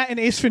the that and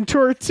Ace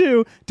Ventura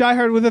 2, Die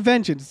Hard with a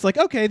Vengeance. It's like,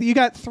 okay, you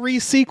got 3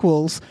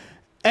 sequels.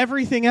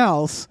 Everything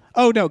else...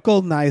 Oh, no,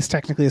 GoldenEye is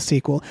technically a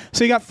sequel.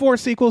 So you got 4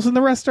 sequels, and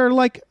the rest are,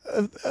 like,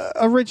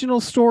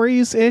 original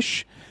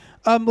stories-ish.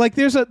 Like,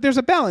 there's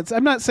a balance.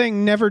 I'm not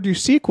saying never do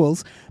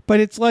sequels, but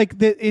it's like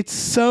that. It's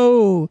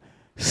so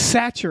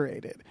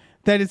saturated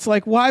that it's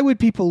like, why would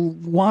people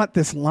want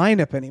this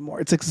lineup anymore?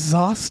 It's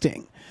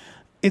exhausting.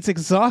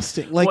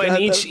 Like, well,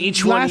 and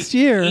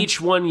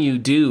each one you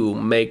do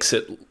makes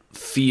it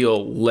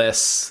feel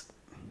less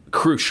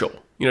crucial.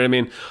 You know what I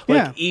mean?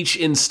 Like each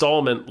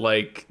installment,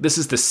 like this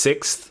is the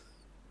 6th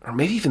or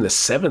maybe even the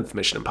 7th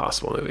Mission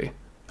Impossible movie.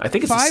 I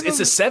think it's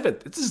the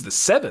 7th. This is the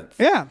 7th.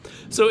 Yeah.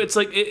 So it's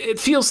like it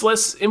feels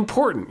less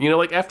important. You know,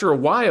 like after a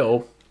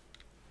while,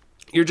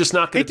 you're just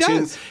not going to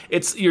tune.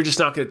 You're just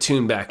not going to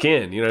tune back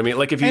in. You know what I mean?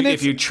 Like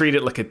if you treat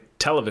it like a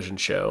television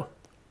show.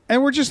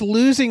 And we're just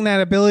losing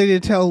that ability to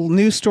tell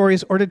news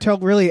stories or to tell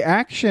really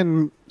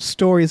action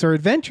stories or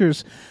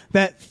adventures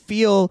that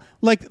feel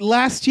like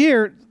last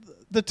year.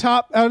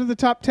 Out of the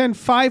top 10,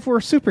 5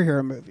 were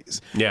superhero movies.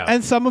 Yeah.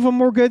 And some of them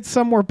were good,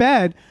 some were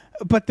bad,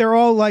 but they're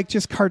all like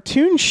just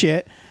cartoon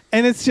shit.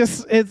 And it's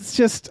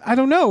just I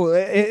don't know.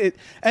 And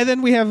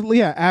then we have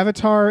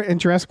Avatar and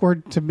Jurassic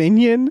World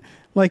Dominion.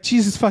 Like,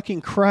 Jesus fucking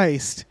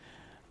Christ.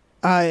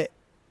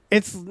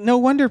 It's no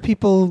wonder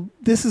people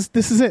this is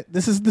it.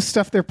 This is the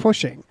stuff they're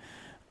pushing.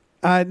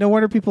 No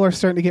wonder people are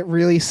starting to get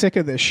really sick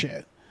of this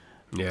shit.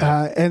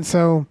 Yeah. And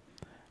so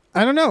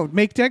I don't know.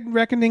 Make Dead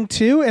Reckoning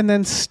 2 and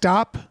then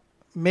stop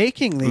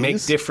making these.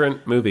 Make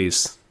different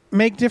movies.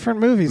 Make different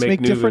movies.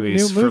 Make different new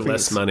movies for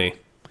less money.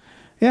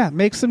 Yeah,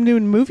 make some new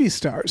movie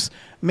stars.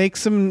 Make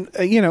some,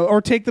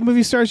 or take the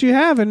movie stars you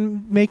have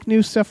and make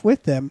new stuff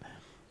with them.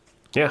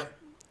 Yeah.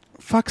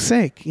 Fuck's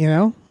sake,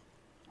 Yeah,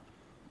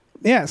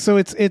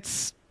 so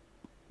this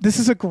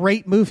is a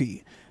great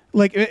movie.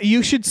 Like,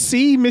 you should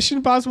see Mission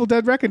Impossible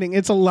Dead Reckoning.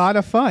 It's a lot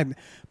of fun.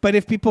 But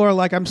if people are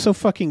like, I'm so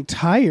fucking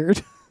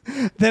tired,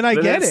 then I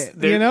get it,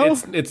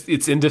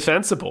 It's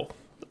indefensible.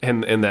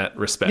 In that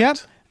respect. Yep.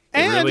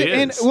 And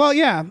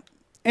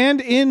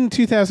in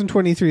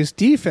 2023's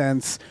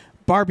defense,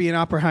 Barbie and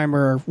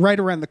Oppenheimer are right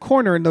around the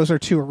corner, and those are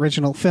 2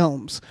 original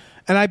films.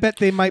 And I bet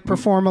they might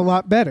perform a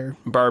lot better.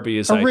 Barbie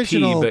is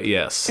original, IP, but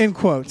yes. In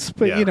quotes,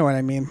 but you know what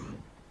I mean.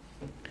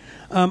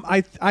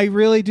 I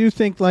really do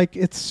think like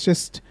it's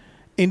just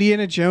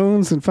Indiana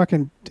Jones and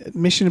fucking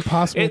Mission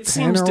Impossible. It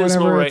seems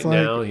dismal right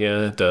now.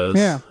 Yeah, it does.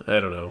 Yeah. I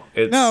don't know.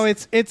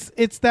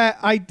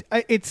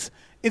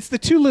 It's the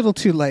too little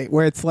too late,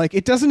 where it's like,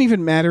 it doesn't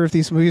even matter if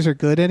these movies are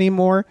good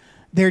anymore.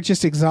 They're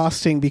just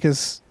exhausting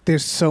because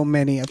there's so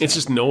many of them. It's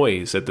just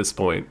noise at this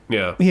point.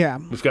 Yeah. Yeah.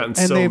 We've gotten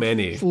so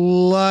many.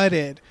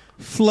 Flooded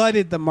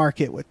the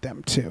market with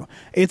them too.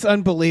 It's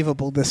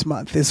unbelievable this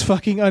month. It's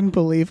fucking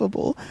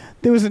unbelievable.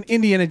 There was an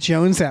Indiana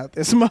Jones out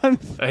this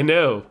month. I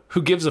know.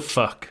 Who gives a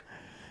fuck?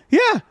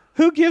 Yeah.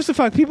 Who gives a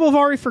fuck? People have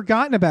already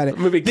forgotten about it.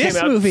 The movie came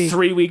out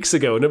 3 weeks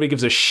ago. Nobody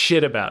gives a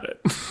shit about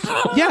it.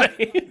 Yeah.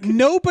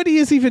 Nobody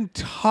is even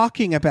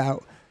talking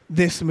about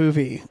this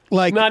movie.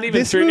 Like, not even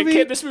this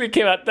movie. This movie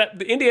came out.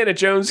 The Indiana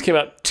Jones came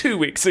out 2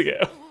 weeks ago.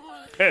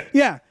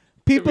 Yeah.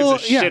 People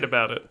gives a shit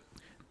about it.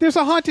 There's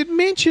a Haunted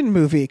Mansion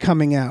movie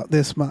coming out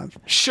this month.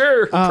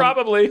 Sure.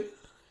 Probably.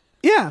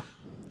 Yeah.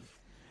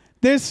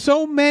 There's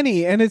so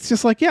many, and it's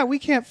just like, yeah, we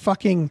can't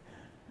fucking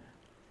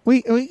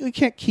we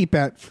can't keep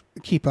up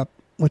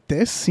with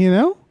this,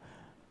 I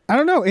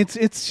don't know.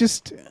 It's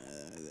just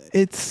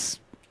it's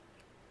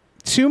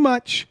too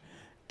much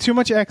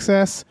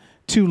excess,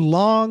 too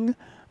long,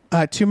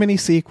 too many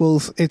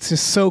sequels. It's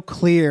just so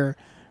clear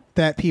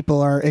that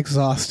people are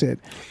exhausted.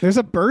 There's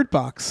a Bird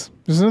Box.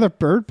 There's another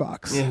Bird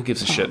Box. Yeah, who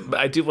gives a shit? But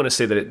I do want to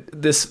say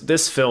that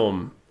this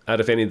film, out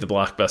of any of the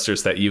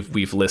blockbusters that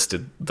we've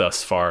listed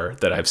thus far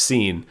that I've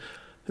seen,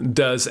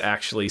 does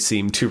actually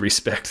seem to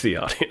respect the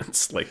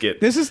audience. Like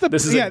it. This is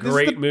a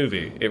great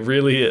movie. It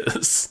really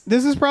is.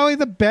 This is probably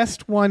the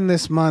best one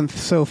this month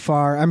so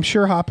far. I'm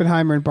sure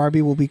Oppenheimer and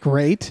Barbie will be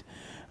great,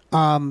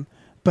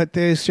 but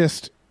there's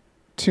just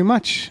too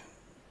much.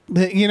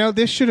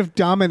 This should have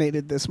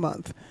dominated this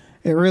month.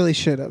 It really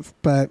should have,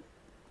 but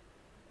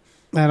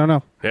I don't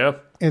know. Yeah,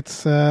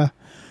 it's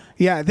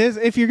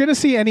if you're gonna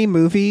see any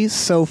movies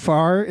so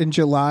far in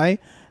July,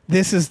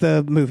 this is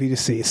the movie to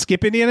see.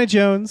 Skip Indiana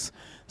Jones.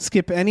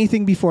 Skip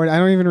anything before it. I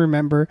don't even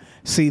remember.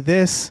 See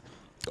this,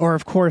 or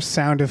of course,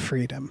 Sound of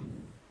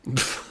Freedom.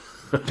 They're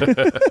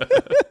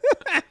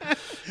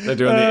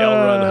doing the L.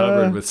 Ron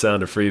Hubbard with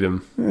Sound of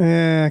Freedom.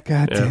 Yeah,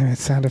 damn it,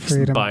 Sound of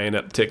Freedom. Just buying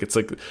up tickets.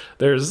 Like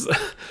they're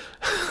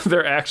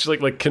actually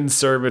like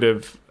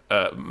conservative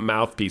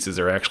mouthpieces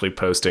are actually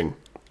posting.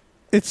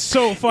 It's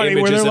so funny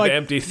images where they're of like,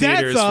 empty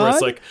theaters where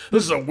it's like,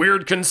 this is a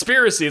weird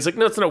conspiracy. It's like,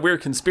 no, it's not a weird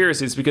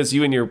conspiracy. It's because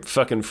you and your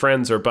fucking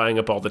friends are buying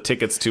up all the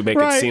tickets to make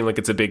it seem like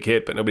it's a big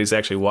hit, but nobody's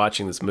actually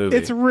watching this movie.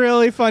 It's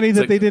really funny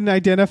that they didn't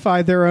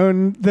identify their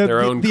own thing that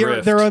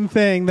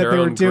they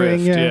were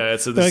doing. Yeah,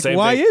 it's the like, same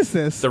why thing. is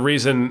this? The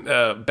reason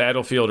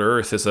Battlefield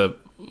Earth is a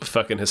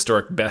fucking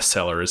historic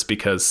bestseller is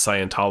because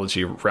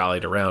Scientology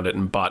rallied around it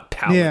and bought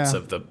pallets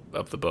of the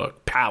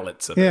book.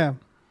 Pallets of it.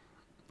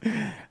 So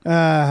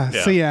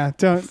don't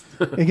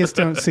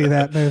see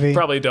that movie.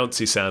 Probably don't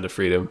see Sound of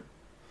Freedom.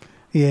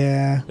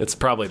 Yeah. It's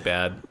probably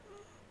bad.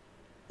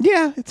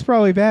 Yeah, it's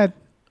probably bad.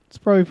 It's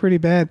probably pretty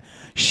bad.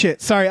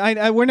 Shit. Sorry,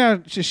 we're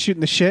not just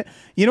shooting the shit.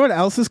 You know what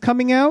else is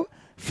coming out?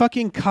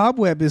 Fucking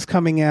Cobweb is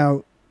coming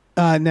out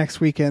next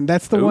weekend.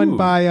 That's the one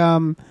by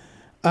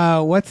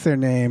what's their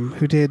name?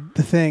 Who did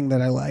The Thing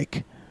that I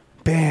like?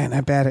 Man,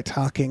 I'm bad at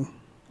talking.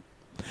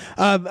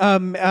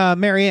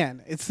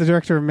 Marianne. It's the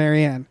director of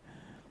Marianne.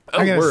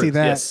 I gotta see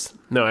that. Yes.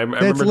 No, I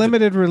remember. It's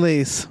limited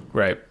release.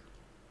 Right.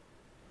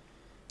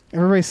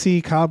 Everybody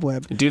see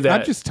Cobweb. Do that.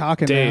 I'm just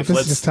talking. Dave, now.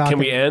 This is just talking. Can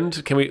we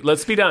end?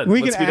 Let's be done.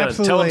 We let's can be done.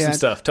 absolutely Tell them some end.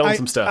 stuff. Tell them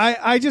some stuff.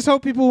 I just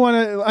hope people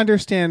want to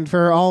understand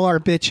for all our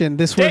bitching.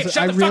 Dave,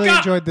 I really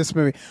enjoyed this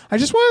movie. I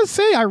just want to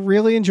say I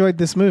really enjoyed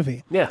this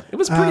movie. Yeah, it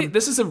was pretty.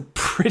 This is a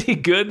pretty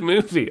good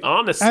movie,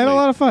 honestly. I had a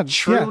lot of fun.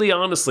 Truly,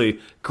 honestly,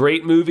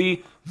 great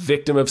movie.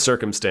 Victim of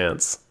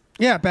circumstance.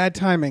 Yeah, bad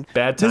timing.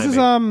 Bad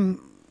timing.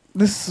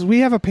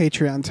 We have a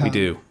Patreon, Tom. We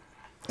do.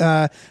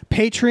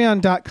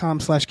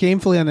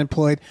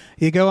 Patreon.com/gamefullyunemployed.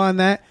 You go on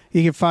that,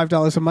 you get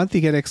 $5 a month.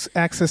 You get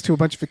access to a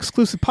bunch of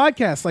exclusive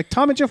podcasts like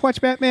Tom and Jeff Watch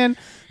Batman,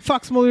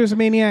 Fox Mulder's a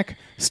Maniac,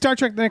 Star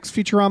Trek The Next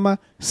Futurama,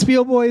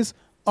 Spiel Boys,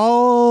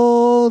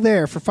 all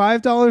there for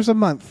 $5 a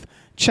month.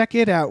 Check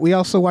it out. We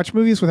also watch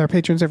movies with our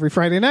patrons every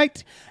Friday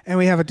night, and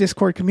we have a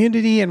Discord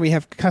community, and we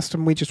have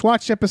custom We Just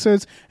Watched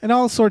episodes, and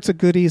all sorts of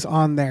goodies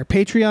on there.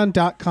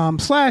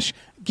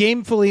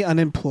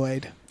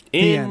 Patreon.com/gamefullyunemployed.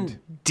 The end.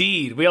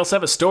 Indeed. We also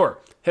have a store.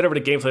 Head over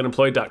to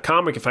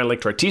gamefullyunemployed.com where you can find a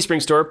link to our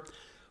Teespring store,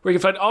 where you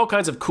can find all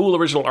kinds of cool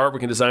original artwork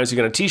and designs. You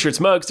can have t-shirts,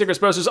 mugs, stickers,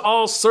 posters,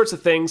 all sorts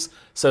of things.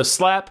 So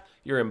slap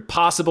your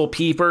impossible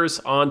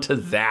peepers onto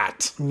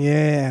that.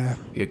 Yeah.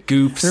 You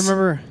goofs.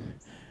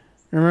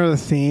 Remember the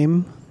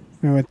theme?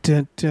 It went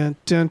dun dun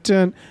dun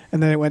dun,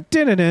 and then it went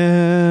dun dun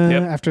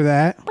dun after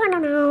that.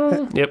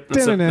 Yep.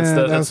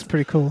 That was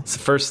pretty cool. It's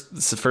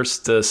the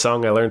first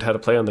song I learned how to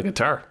play on the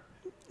guitar.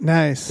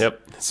 Nice.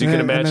 Yep. So you can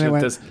imagine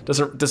it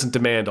doesn't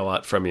demand a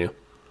lot from you.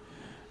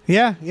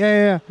 Yeah.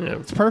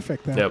 It's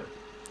perfect, though. Yep.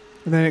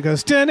 And then it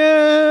goes,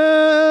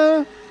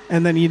 da-da!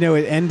 And then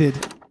it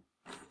ended.